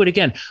fucking do it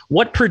again.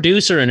 What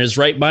producer in his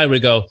right mind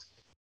would go,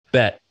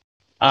 bet?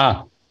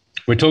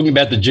 We're talking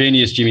about the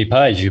genius Jimmy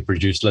Page who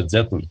produced Led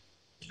Zeppelin.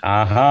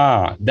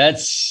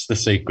 That's the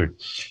secret.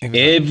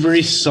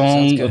 Every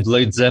song of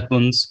Led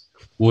Zeppelin's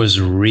was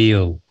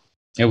real.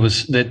 It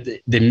was that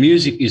the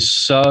music is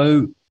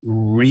so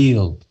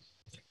real,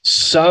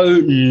 so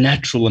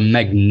natural and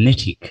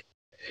magnetic.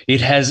 It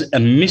has a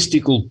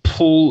mystical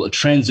pull, a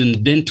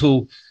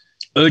transcendental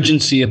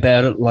urgency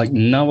about it like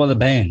no other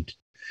band.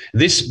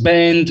 This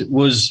band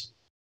was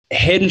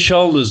head and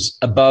shoulders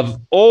above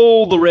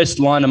all the rest.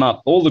 Line them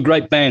up, all the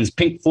great bands,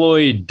 Pink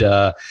Floyd,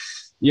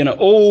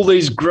 all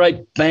these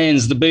great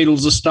bands, the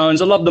Beatles, the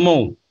Stones. I love them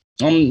all.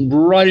 I'm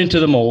right into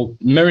them all.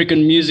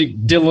 American music,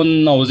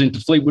 Dylan. I was into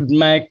Fleetwood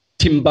Mac,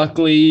 Tim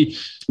Buckley,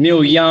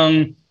 Neil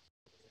Young,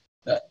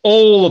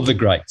 all of the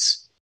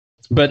greats.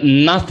 But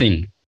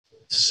nothing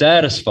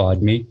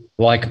satisfied me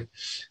like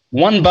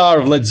one bar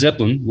of Led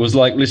Zeppelin was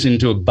like listening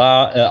to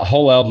a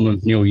whole album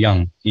of Neil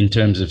Young in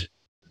terms of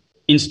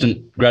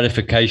instant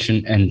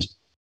gratification and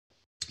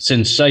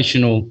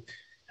sensational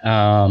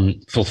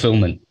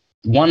fulfillment.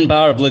 One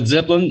bar of Led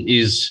Zeppelin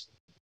is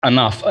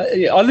enough.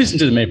 I listen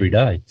to them every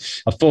day.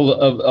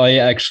 I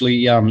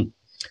actually,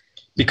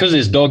 because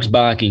there's dogs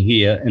barking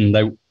here, and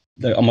I'm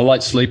a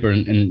light sleeper,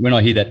 and when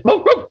I hear that,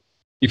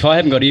 if I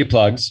haven't got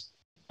earplugs,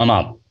 I'm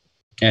up,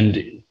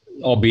 and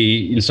I'll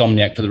be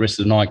insomniac for the rest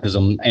of the night because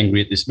I'm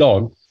angry at this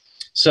dog.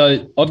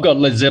 So I've got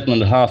Led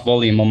Zeppelin at half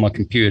volume on my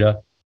computer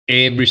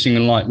every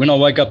single night. When I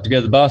wake up to go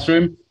to the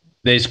bathroom,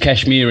 there's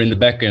Kashmir in the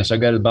background. So I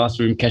go to the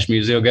bathroom,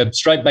 Kashmir's there, I'll go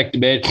straight back to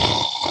bed,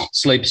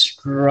 sleep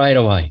straight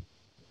away.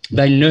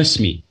 They nurse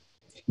me.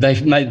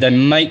 They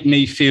make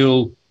me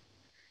feel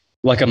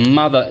like a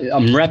mother.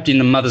 I'm wrapped in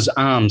the mother's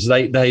arms.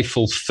 They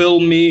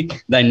fulfill me.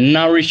 They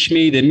nourish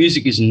me. Their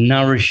music is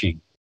nourishing.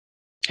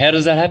 How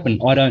does that happen?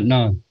 I don't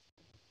know.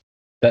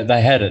 That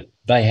they had it.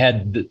 They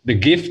had the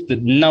gift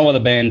that no other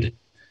band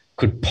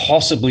could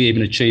possibly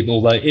even achieve,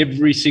 although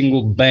every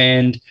single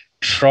band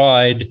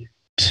tried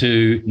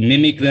to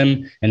mimic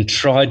them and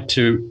tried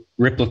to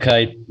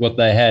replicate what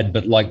they had.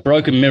 But like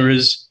Broken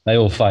Mirrors, they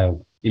all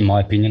failed, in my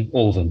opinion,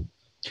 all of them.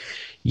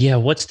 Yeah,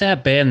 what's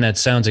that band that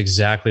sounds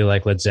exactly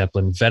like Led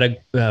Zeppelin? Greta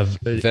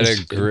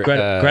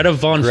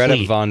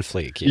Von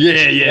Fleet.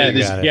 Yeah.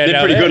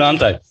 They're pretty good, aren't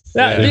they?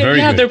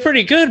 They're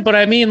pretty good. But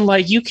I mean,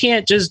 like, you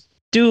can't just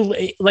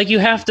you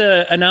have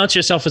to announce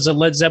yourself as a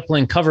Led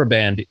Zeppelin cover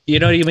band. You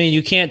know what I mean?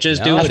 You can't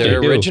just do what they're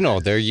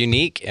original. They're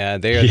unique.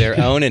 They are their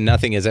own, and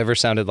nothing has ever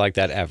sounded like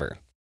that ever.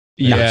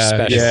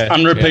 Yeah.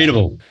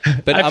 Unrepeatable.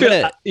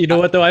 But you know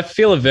what though? I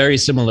feel a very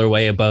similar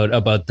way about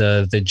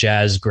the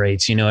jazz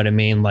greats. You know what I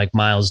mean? Like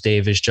Miles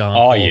Davis, John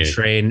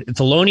Coltrane. Yeah.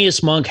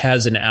 Thelonious Monk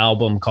has an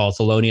album called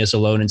Thelonious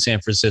Alone in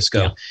San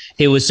Francisco. Yeah.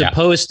 He was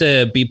supposed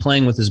to be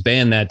playing with his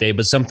band that day,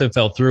 but something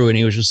fell through, and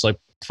he was just like,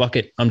 "Fuck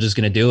it, I'm just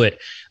gonna do it."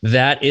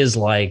 That is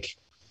like,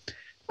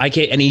 I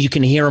can't, and you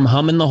can hear him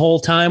humming the whole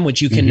time, which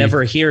you can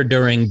never hear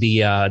during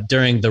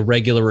the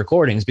regular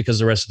recordings because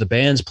the rest of the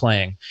band's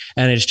playing.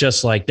 And it's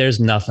just like, there's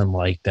nothing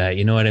like that.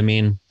 You know what I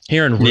mean?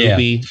 Hearing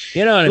Ruby,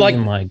 you know what I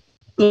mean?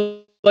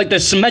 Like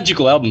there's some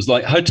magical albums,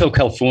 like Hotel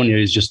California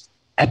is just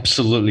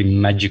absolutely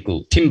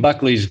magical. Tim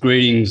Buckley's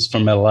Greetings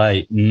from LA,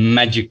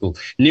 magical.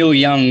 Neil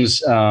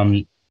Young's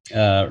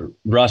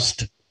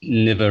Rust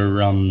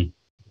Never,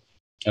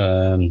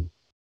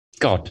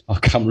 God, I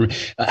can't remember.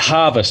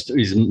 Harvest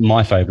is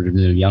my favorite of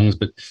Neil Young's,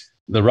 but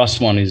the Rust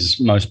one is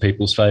most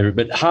people's favorite.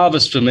 But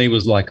Harvest for me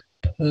was like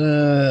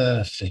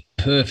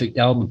perfect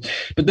album.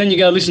 But then you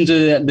go listen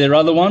to their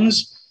other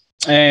ones,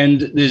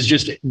 and there's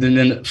just, then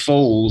it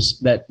falls,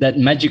 that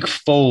magic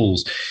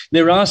falls.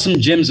 There are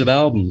some gems of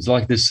albums,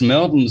 like there's some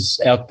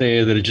albums out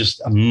there that are just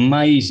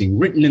amazing,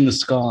 written in the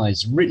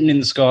skies,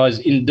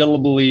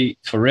 indelibly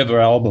forever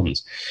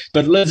albums.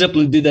 But Led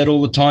Zeppelin did that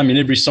all the time in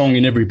every song,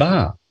 in every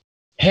bar.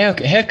 How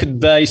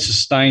could they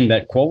sustain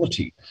that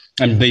quality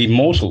and be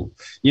immortal?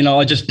 You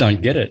know, I just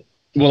don't get it.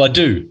 Well, I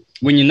do.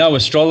 When you know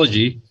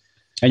astrology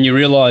and you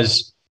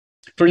realize,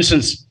 for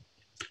instance,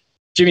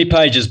 Jimmy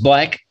Page is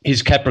black,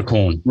 he's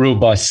Capricorn, ruled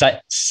by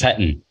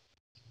Saturn.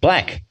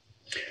 Black.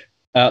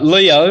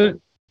 Leo,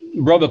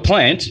 Robert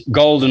Plant,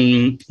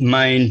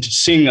 golden-maned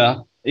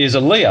singer, is a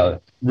Leo,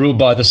 ruled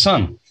by the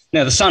sun.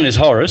 Now, the sun is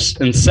Horus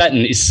and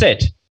Saturn is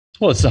Set.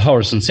 Well, it's the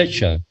Horus and Set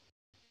show.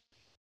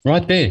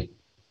 Right there.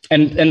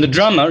 And the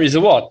drummer is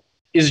a what?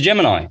 Is a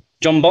Gemini.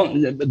 John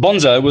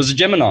Bonzo was a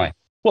Gemini.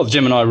 Well, the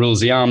Gemini rules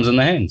the arms and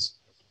the hands.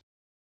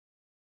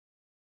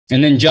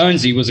 And then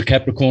Jonesy was a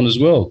Capricorn as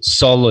well.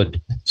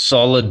 Solid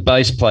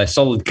bass player,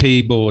 solid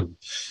keyboard.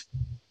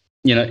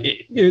 You know,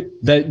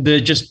 they're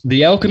just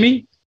the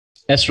alchemy,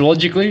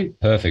 astrologically,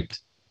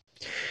 perfect.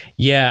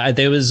 Yeah,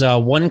 there was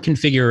one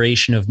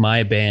configuration of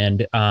my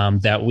band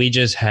that we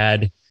just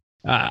had.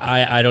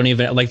 I don't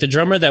even like the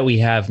drummer that we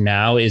have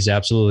now is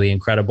absolutely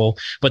incredible,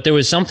 but there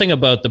was something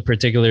about the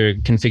particular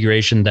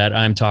configuration that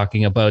I'm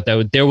talking about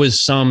that there was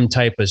some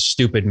type of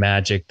stupid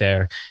magic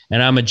there.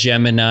 And I'm a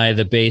Gemini,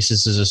 the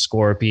bassist is a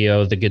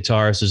Scorpio, the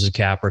guitarist is a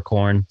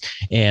Capricorn,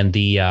 and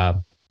the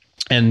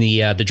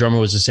drummer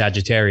was a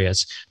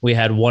Sagittarius. We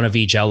had one of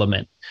each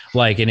element.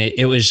 Like, and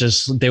it was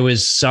just, there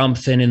was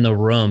something in the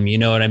room, you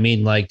know what I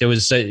mean? Like it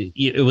was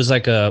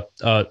like a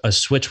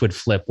switch would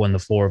flip when the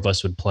four of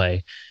us would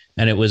play.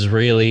 And it was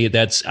really,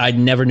 I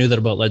never knew that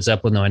about Led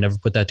Zeppelin, though. I never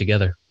put that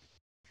together.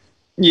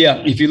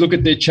 Yeah, if you look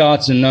at their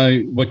charts and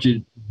know what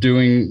you're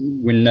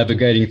doing when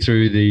navigating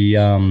through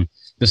the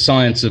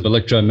science of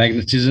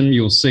electromagnetism,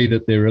 you'll see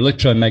that their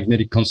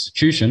electromagnetic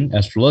constitution,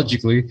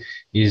 astrologically,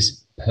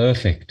 is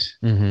perfect.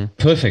 Mm-hmm.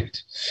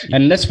 Perfect.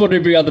 And that's what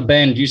every other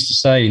band used to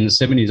say in the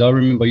 70s. I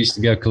remember I used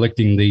to go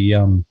collecting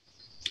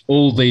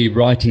all the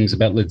writings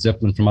about Led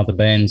Zeppelin from other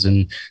bands,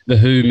 and the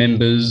Who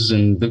members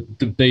and the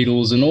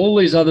Beatles and all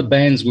these other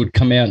bands would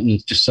come out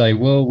and just say,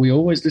 well, we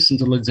always listened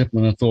to Led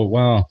Zeppelin. I thought,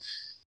 wow,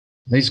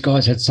 these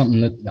guys had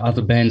something that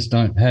other bands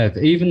don't have.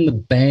 Even the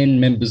band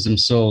members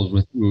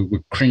themselves were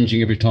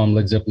cringing every time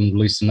Led Zeppelin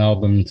released an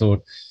album and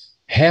thought,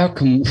 how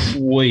can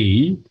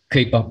we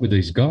keep up with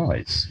these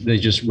guys? They're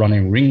just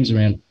running rings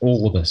around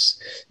all of us.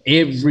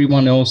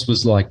 Everyone else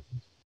was like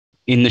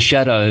in the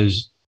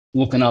shadows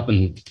looking up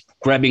and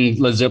grabbing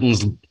Led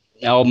Zeppelin's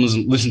albums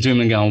and listening to them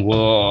and going,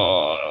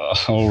 whoa,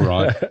 all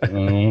right.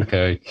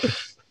 Okay.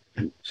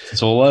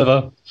 It's all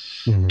over.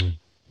 Mm-hmm.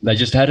 They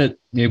just had it.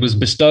 It was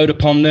bestowed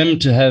upon them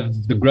to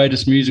have the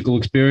greatest musical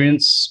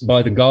experience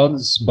by the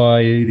gods,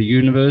 by the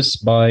universe,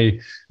 by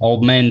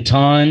old man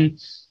time.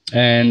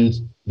 And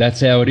that's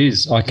how it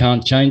is. I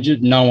can't change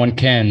it. No one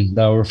can.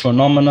 They were a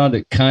phenomena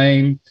that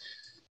came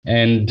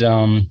and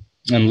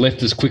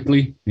left us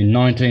quickly in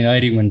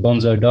 1980 when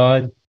Bonzo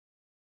died.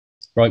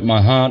 Broke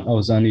my heart. I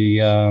was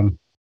only, I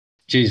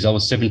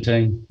was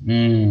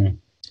 17.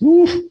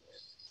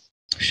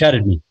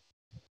 Shattered me.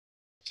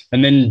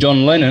 And then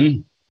John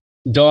Lennon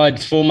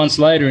died 4 months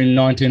later in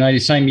 1980,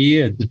 same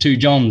year. The two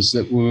Johns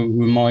that were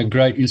my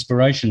great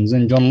inspirations.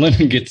 And John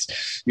Lennon gets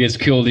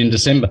killed in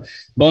December.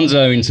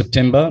 Bonzo in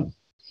September,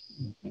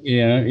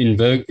 in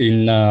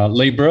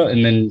Libra,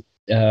 and then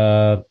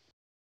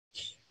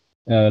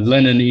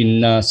Lennon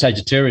in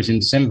Sagittarius in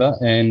December,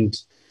 and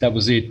that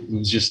was it.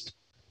 It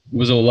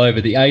was all over.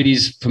 The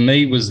 80s for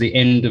me was the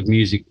end of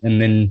music, and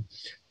then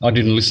I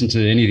didn't listen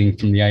to anything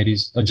from the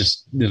 80s.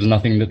 There was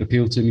nothing that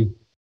appealed to me.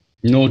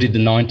 Nor did the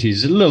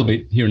 90s, a little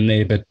bit here and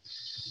there, but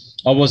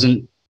I was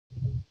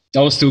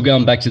still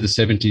going back to the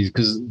 70s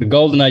because the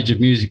golden age of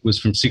music was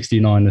from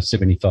 69 to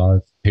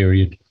 75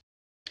 period.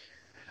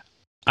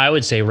 I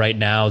would say right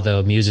now,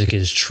 though, music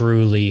is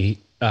truly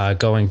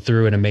going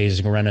through an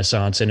amazing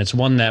renaissance, and it's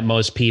one that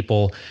most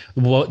people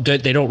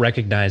they don't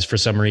recognize for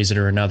some reason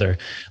or another,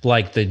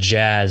 like the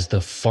jazz,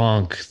 the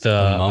funk,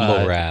 the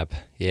mumble rap.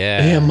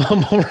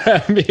 Mumble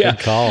rap. Yeah, good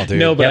call, dude.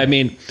 No, but I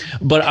mean,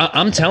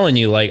 I'm telling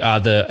you, like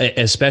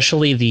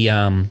especially the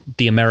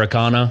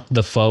Americana,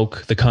 the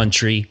folk, the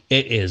country,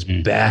 it is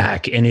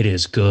back and it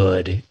is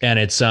good, and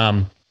it's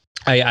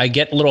I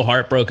get a little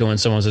heartbroken when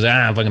someone says,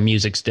 fucking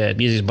music's dead.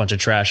 Music's a bunch of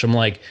trash. I'm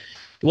like,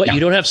 what,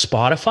 you don't have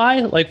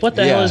Spotify? Like, what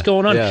the hell is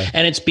going on? Yeah.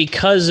 And it's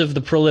because of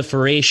the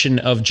proliferation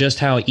of just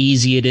how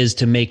easy it is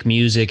to make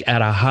music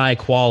at a high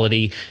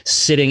quality,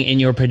 sitting in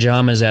your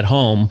pajamas at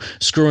home,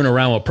 screwing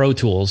around with Pro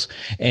Tools,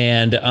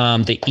 and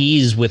the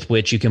ease with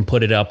which you can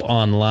put it up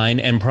online.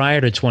 And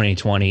prior to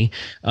 2020,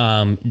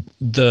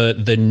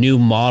 the new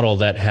model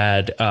that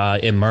had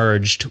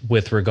emerged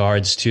with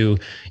regards to,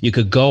 you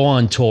could go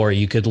on tour,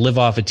 you could live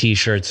off of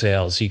t-shirt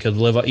sales, you could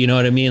live, you know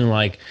what I mean?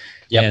 Like,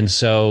 yep. And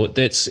so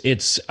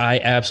I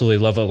absolutely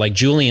love it. Like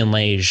Julian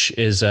Lage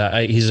is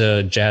he's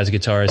a jazz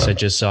guitarist I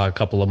just saw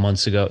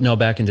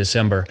back in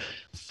December.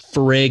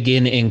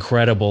 Friggin'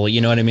 incredible.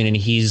 You know what I mean? And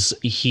he's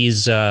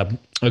a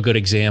good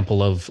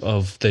example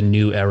of the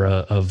new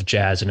era of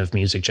jazz and of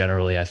music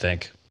generally, I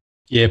think.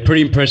 Yeah,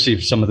 pretty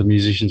impressive. Some of the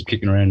musicians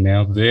kicking around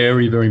now.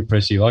 Very, very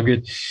impressive. I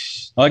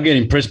get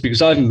impressed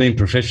because I haven't been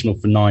professional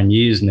for 9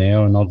 years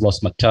now, and I've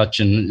lost my touch.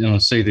 And I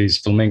see these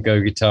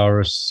flamenco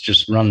guitarists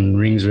just running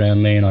rings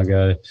around me, and I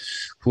go,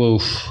 "Whoa!"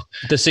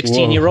 The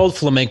 16-year-old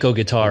flamenco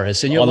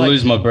guitarist, and you're I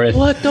lose my breath.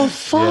 What the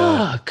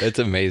fuck? Yeah, it's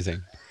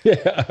amazing.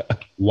 Yeah.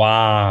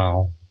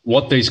 Wow.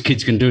 What these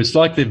kids can do. It's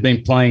like they've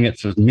been playing it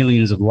for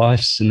millions of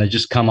lives, and they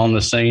just come on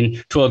the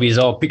scene, 12 years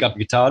old, pick up a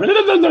guitar,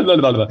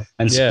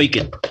 and speak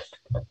it.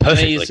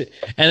 Perfectly.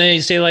 And then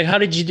you say, like, how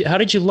did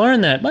you learn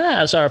that? Well,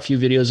 I saw a few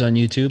videos on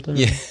YouTube.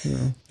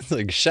 Yeah. It's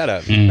like, shut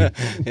up.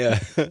 Yeah.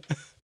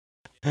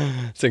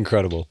 It's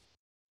incredible.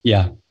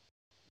 Yeah.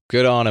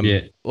 Good on him.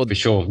 Yeah, well, for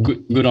sure.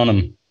 Good on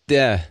him.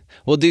 Yeah.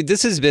 Well, dude,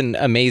 this has been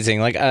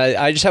amazing. Like,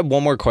 I just have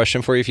one more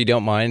question for you, if you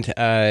don't mind.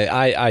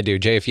 I do,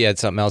 Jay, if you had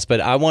something else,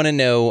 but I want to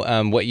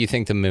know what you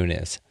think the moon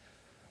is.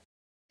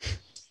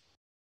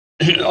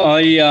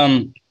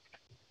 I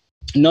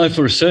know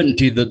for a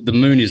certainty that the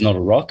moon is not a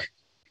rock,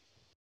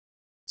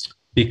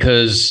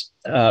 because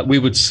we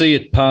would see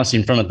it pass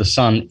in front of the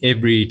sun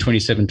every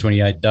 27,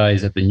 28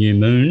 days at the new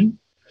moon.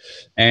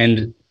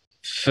 And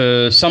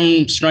for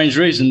some strange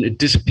reason, it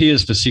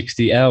disappears for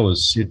 60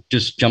 hours. It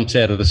just jumps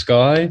out of the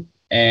sky.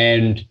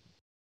 And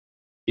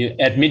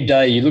at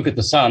midday, you look at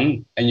the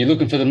sun and you're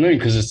looking for the moon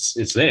because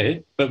it's there.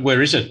 But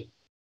where is it?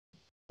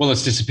 Well,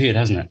 it's disappeared,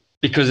 hasn't it?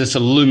 Because it's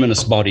a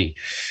luminous body.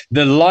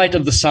 The light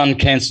of the sun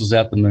cancels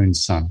out the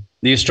moon's sun.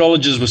 The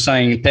astrologers were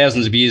saying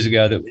thousands of years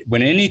ago that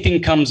when any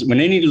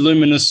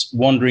luminous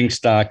wandering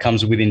star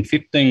comes within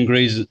 15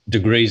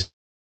 degrees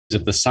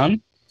of the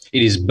sun,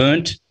 it is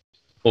burnt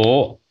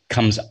or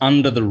comes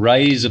under the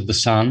rays of the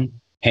sun,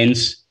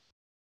 hence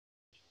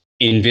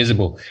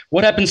invisible.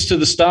 What happens to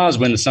the stars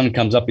when the sun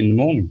comes up in the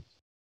morning?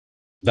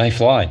 They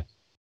fly.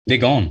 They're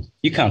gone.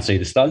 You can't see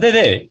the stars. They're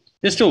there.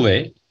 They're still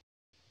there.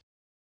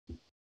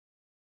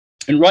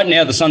 And right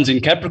now, the sun's in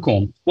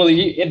Capricorn. Well,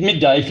 at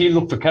midday, if you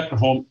look for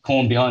Capricorn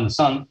behind the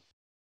sun,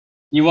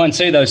 you won't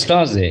see those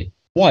stars there.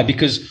 Why?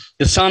 Because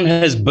the sun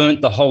has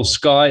burnt the whole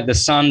sky. The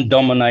sun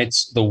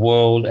dominates the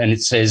world, and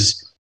it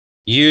says,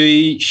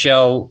 "Ye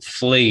shall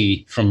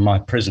flee from my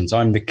presence.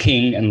 I'm the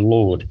king and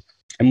Lord."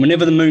 And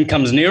whenever the moon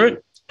comes near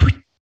it,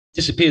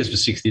 disappears for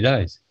 60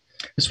 days.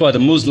 That's why the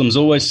Muslims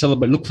always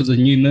celebrate, look for the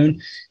new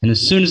moon. And as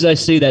soon as they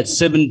see that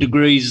 7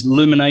 degrees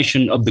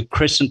illumination of the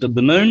crescent of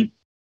the moon,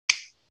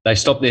 they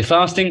stop their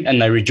fasting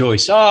and they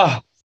rejoice.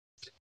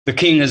 The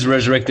king has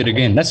resurrected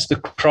again. That's the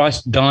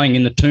Christ dying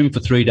in the tomb for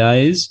 3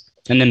 days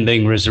and then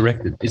being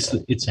resurrected.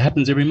 It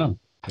happens every month.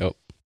 Oh,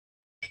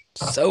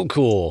 so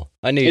cool!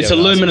 I knew it's a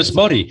luminous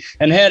body.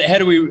 And how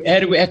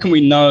can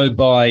we know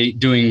by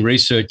doing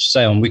research,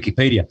 say on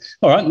Wikipedia?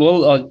 All right,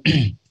 well,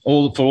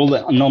 for all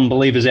the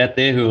non-believers out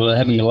there who are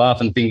having a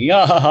laugh and thinking,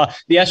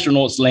 the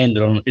astronauts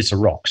landed on it's a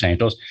rock,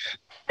 Santos.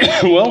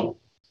 Well,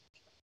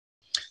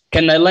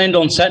 can they land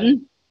on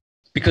Saturn?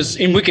 Because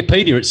in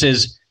Wikipedia it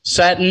says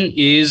Saturn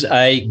is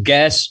a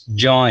gas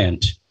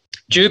giant.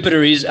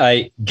 Jupiter is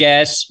a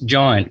gas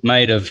giant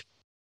made of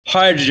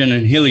hydrogen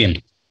and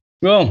helium.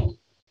 Well,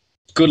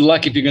 good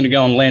luck if you're going to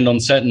go and land on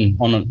Saturn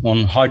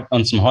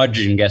on some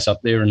hydrogen gas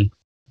up there, and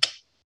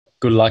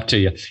good luck to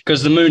you,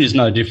 because the moon is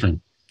no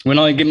different. When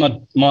I get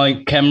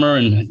my camera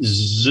and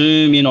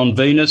zoom in on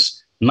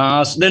Venus,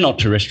 Mars, they're not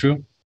terrestrial.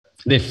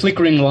 They're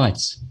flickering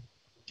lights.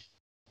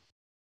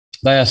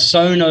 They are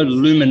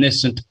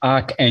sonoluminescent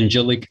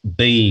archangelic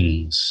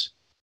beings.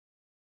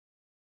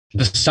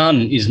 The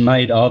sun is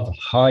made of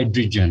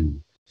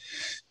hydrogen,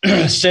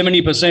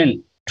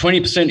 70%,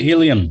 20%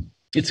 helium.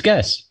 It's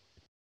gas.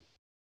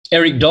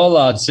 Eric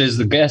Dollard says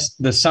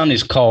the sun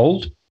is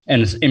cold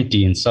and it's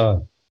empty inside.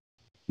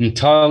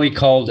 Entirely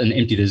cold and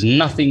empty. There's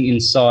nothing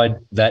inside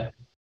that,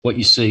 what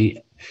you see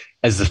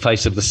as the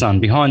face of the sun.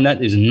 Behind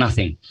that is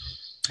nothing.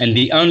 And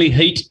the only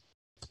heat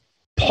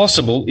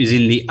possible is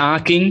in the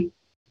arcing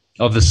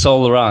of the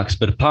solar arcs.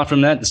 But apart from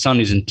that, the sun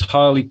is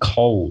entirely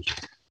cold.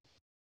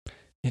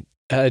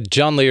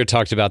 John Lear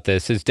talked about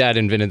this. His dad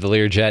invented the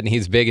Learjet, and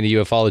he's big into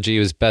ufology. He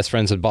was best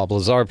friends with Bob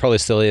Lazar, probably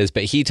still is,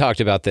 but he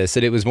talked about this,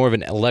 that it was more of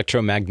an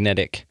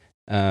electromagnetic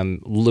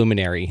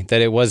luminary,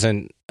 that it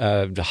wasn't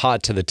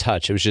hot to the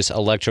touch. It was just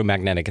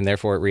electromagnetic, and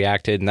therefore it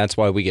reacted, and that's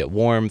why we get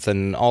warmth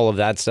and all of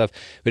that stuff.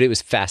 But it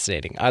was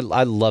fascinating. I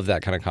love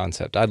that kind of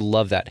concept. I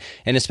love that.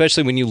 And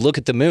especially when you look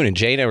at the moon, and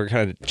Jay and I were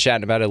kind of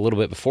chatting about it a little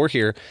bit before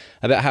here,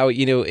 about how,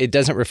 it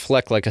doesn't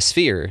reflect like a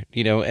sphere,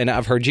 and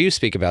I've heard you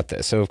speak about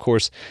this. So, of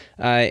course,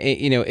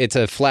 it's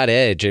a flat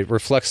edge. It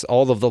reflects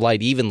all of the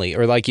light evenly,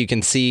 or like you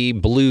can see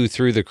blue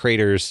through the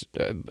craters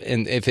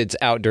and if it's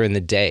out during the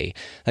day.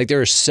 Like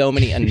there are so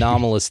many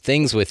anomalous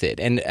things with it,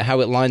 and how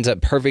it lines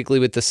up perfectly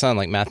with the sun,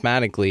 like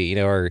mathematically,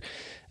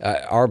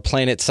 our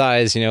planet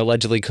size,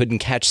 allegedly couldn't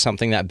catch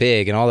something that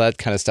big and all that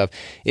kind of stuff.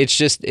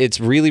 It's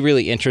really,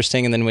 really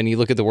interesting. And then when you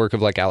look at the work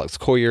of like Alex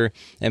Coyer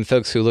and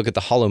folks who look at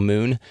the hollow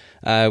moon,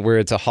 where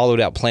it's a hollowed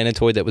out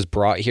planetoid that was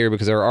brought here,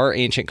 because there are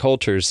ancient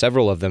cultures,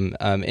 several of them,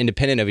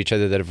 independent of each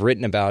other, that have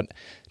written about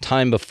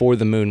time before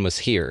the moon was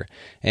here.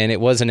 And it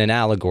wasn't an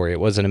allegory. It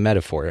wasn't a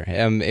metaphor.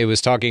 It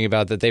was talking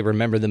about that they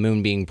remember the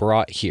moon being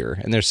brought here.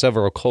 And there's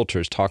several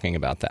cultures talking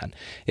about that.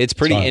 It's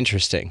pretty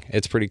interesting.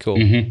 It's pretty cool.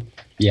 Mm-hmm.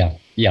 Yeah.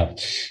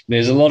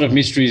 There's a lot of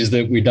mysteries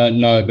that we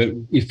don't know, but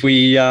if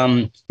we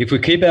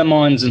keep our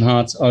minds and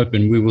hearts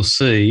open, we will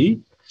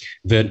see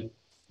that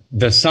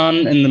the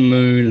sun and the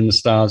moon and the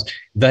stars,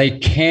 they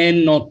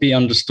cannot be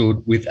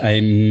understood with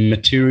a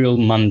material,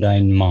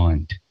 mundane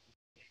mind.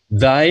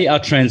 They are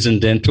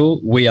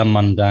transcendental. We are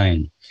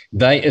mundane.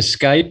 They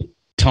escape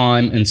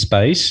time and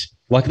space,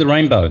 like the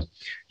rainbow.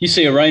 You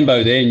see a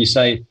rainbow there and you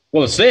say,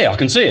 well, it's there. I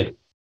can see it.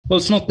 Well,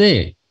 it's not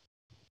there.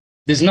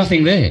 There's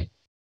nothing there.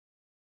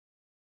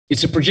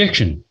 It's a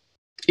projection.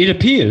 It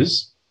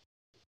appears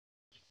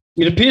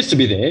to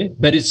be there,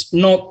 but it's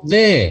not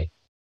there.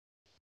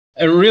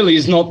 It really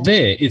is not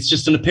there. It's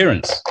just an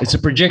appearance. It's a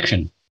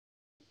projection.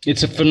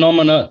 It's a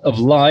phenomena of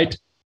light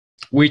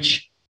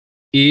which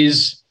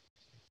is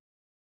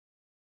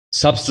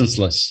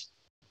substanceless.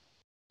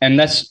 And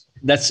that's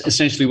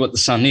essentially what the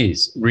sun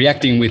is,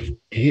 reacting with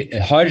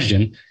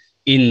hydrogen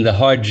in the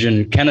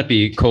hydrogen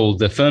canopy called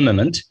the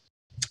firmament.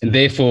 And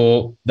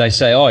therefore, they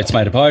say, oh, it's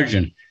made of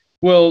hydrogen.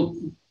 Well,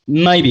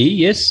 maybe,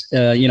 yes,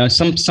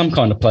 some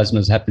kind of plasma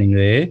is happening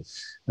there,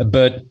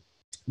 but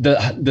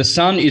the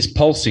sun is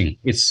pulsing.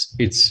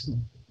 It's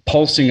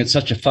pulsing at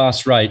such a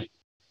fast rate,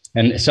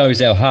 and so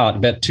is our heart.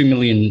 About 2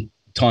 million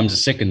times a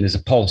second, there's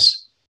a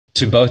pulse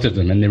to both of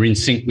them, and they're in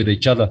sync with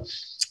each other.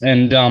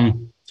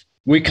 And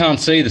we can't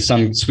see the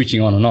sun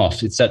switching on and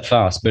off. It's that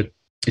fast, but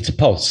it's a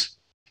pulse.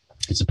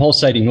 It's a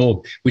pulsating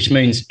orb, which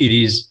means it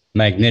is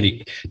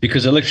magnetic,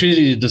 because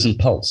electricity doesn't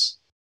pulse.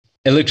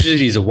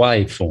 Electricity is a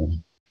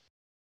waveform.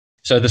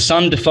 So the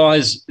sun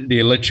defies the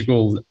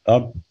electrical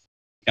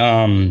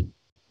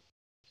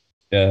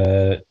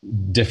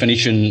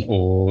definition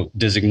or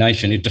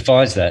designation. It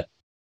defies that.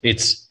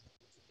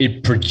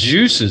 It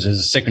produces as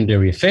a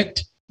secondary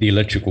effect the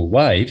electrical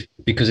wave,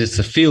 because it's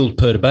the field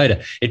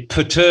perturbator. It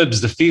perturbs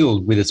the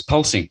field with its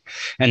pulsing,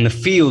 and the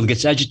field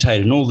gets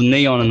agitated, and all the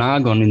neon and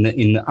argon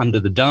in the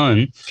under the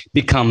dome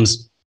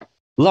becomes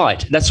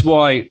light. That's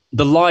why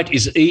the light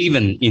is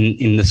even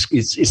in this.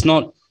 It's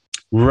not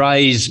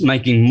rays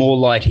making more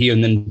light here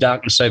and then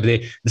darkness over there.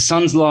 The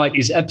sun's light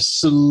is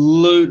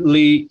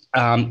absolutely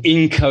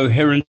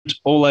incoherent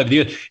all over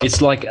the earth.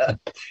 It's like a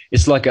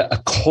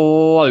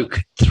cloak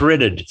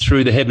threaded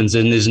through the heavens,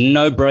 and there's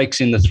no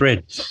breaks in the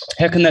thread.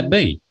 How can that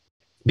be?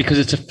 Because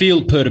it's a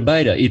field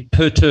perturbator. It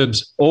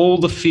perturbs all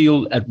the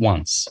field at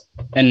once,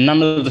 and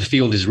none of the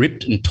field is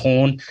ripped and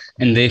torn,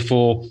 and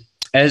therefore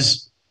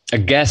as a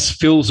gas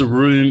fills a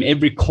room,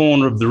 every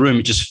corner of the room,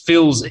 it just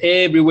fills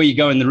everywhere you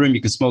go in the room.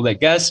 You can smell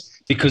that gas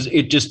because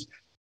it just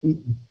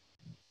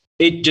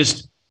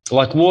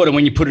like water.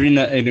 When you put it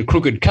in a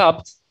crooked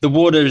cup, the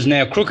water is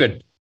now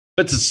crooked.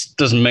 But it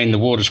doesn't mean the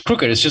water's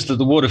crooked. It's just that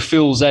the water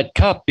fills that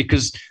cup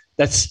because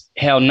that's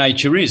how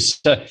nature is.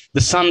 So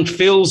the sun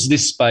fills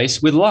this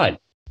space with light,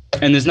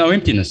 and there's no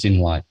emptiness in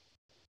light.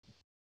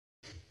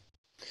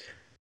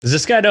 Does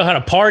this guy know how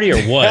to party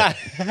or what?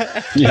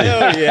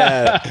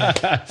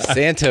 yeah.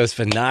 Santos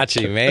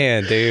Bonacci,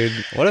 man, dude.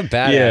 What a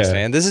badass,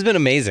 man. This has been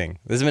amazing.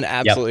 This has been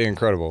absolutely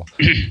incredible.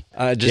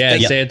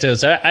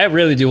 Santos, I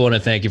really do want to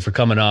thank you for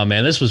coming on,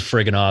 man. This was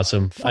friggin'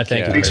 awesome. I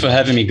thank you. Thanks for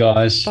having me,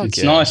 guys.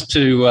 It's nice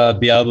to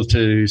be able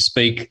to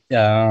speak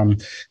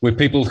where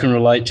people can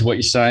relate to what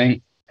you're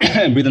saying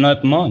with an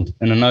open mind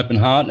and an open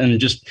heart,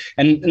 and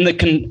they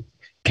can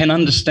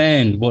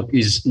understand what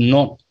is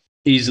not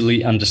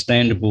easily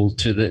understandable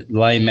to the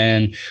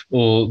layman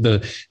or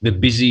the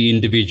busy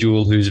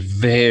individual who's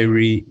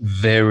very,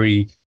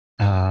 very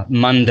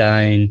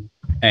mundane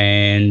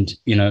and,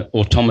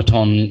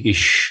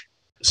 automaton-ish,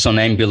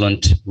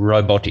 somnambulant,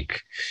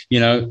 robotic.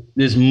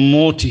 There's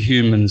more to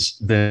humans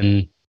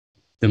than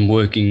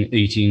working,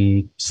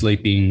 eating,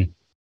 sleeping,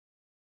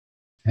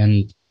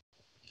 and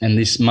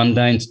this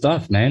mundane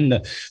stuff,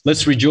 man.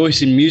 Let's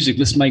rejoice in music.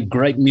 Let's make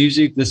great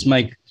music. Let's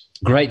make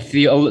great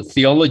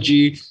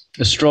theology,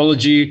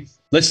 astrology.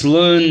 Let's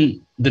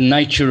learn the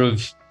nature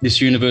of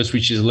this universe,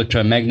 which is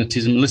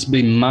electromagnetism. Let's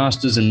be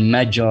masters and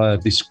magi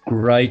of this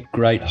great,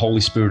 great Holy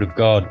Spirit of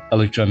God,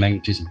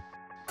 electromagnetism.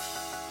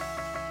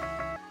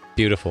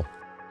 Beautiful.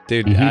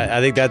 Dude,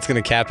 I think that's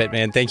going to cap it,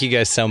 man. Thank you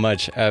guys so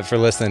much for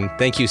listening.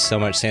 Thank you so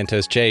much,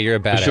 Santos. Jay, you're a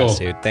badass,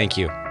 dude. Thank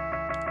you.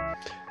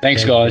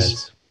 Thanks,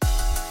 guys.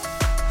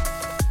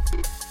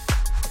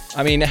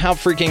 I mean, how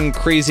freaking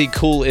crazy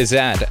cool is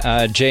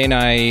that? Jay and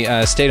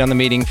I stayed on the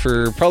meeting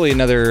for probably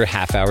another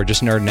half hour,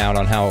 just nerding out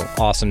on how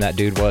awesome that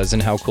dude was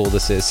and how cool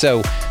this is.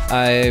 So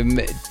I'm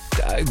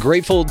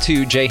grateful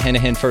to Jay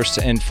Hennihan first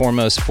and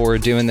foremost for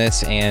doing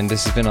this, and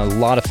this has been a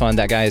lot of fun.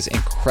 That guy is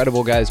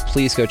incredible, guys.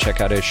 Please go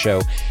check out his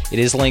show. It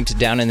is linked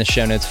down in the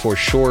show notes for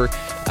sure.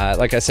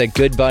 Like I said,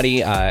 good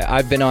buddy.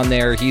 I've been on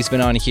there. He's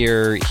been on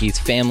here. He's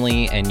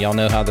family, and y'all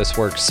know how this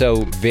works.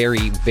 So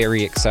very,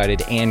 very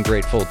excited and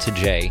grateful to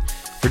Jay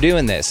for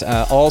doing this.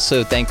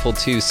 Also thankful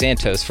to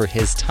Santos for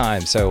his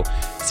time. So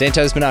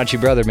Santos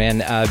Bonacci, brother,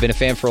 man, I've been a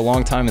fan for a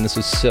long time, and this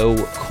was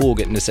so cool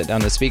getting to sit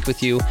down and speak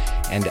with you,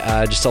 and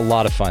just a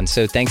lot of fun.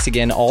 So thanks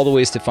again. All the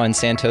ways to find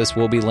Santos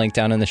will be linked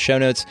down in the show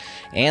notes.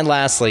 And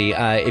lastly,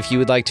 if you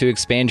would like to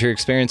expand your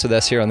experience with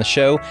us here on the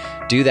show,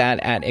 do that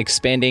at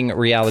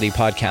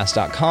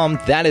expandingrealitypodcast.com.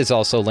 That is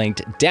also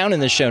linked down in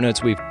the show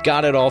notes. We've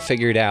got it all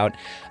figured out.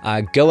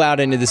 Go out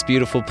into this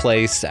beautiful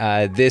place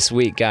this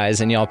week,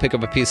 guys, and y'all pick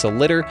up a piece of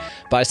litter,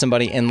 buy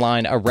somebody in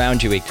line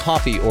around you a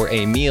coffee or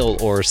a meal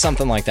or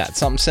something like that.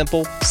 Something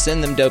simple.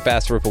 Send them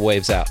dope-ass ripple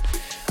waves out.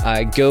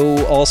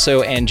 Go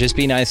also and just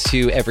be nice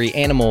to every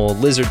animal,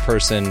 lizard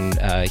person,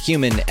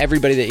 human,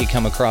 everybody that you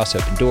come across.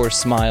 Open doors,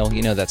 smile.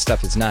 That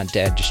stuff is not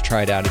dead. Just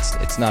try it out.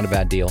 It's not a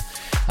bad deal.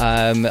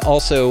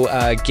 Also,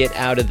 get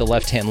out of the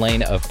left-hand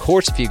lane, of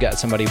course, if you've got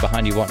somebody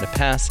behind you wanting to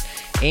pass.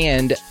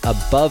 And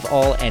above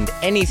all and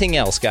anything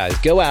else, guys,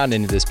 go out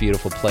into this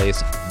beautiful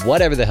place,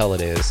 whatever the hell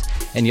it is,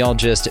 and y'all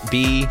just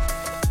be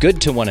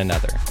good to one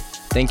another.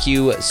 Thank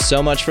you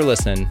so much for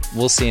listening.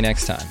 We'll see you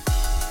next time.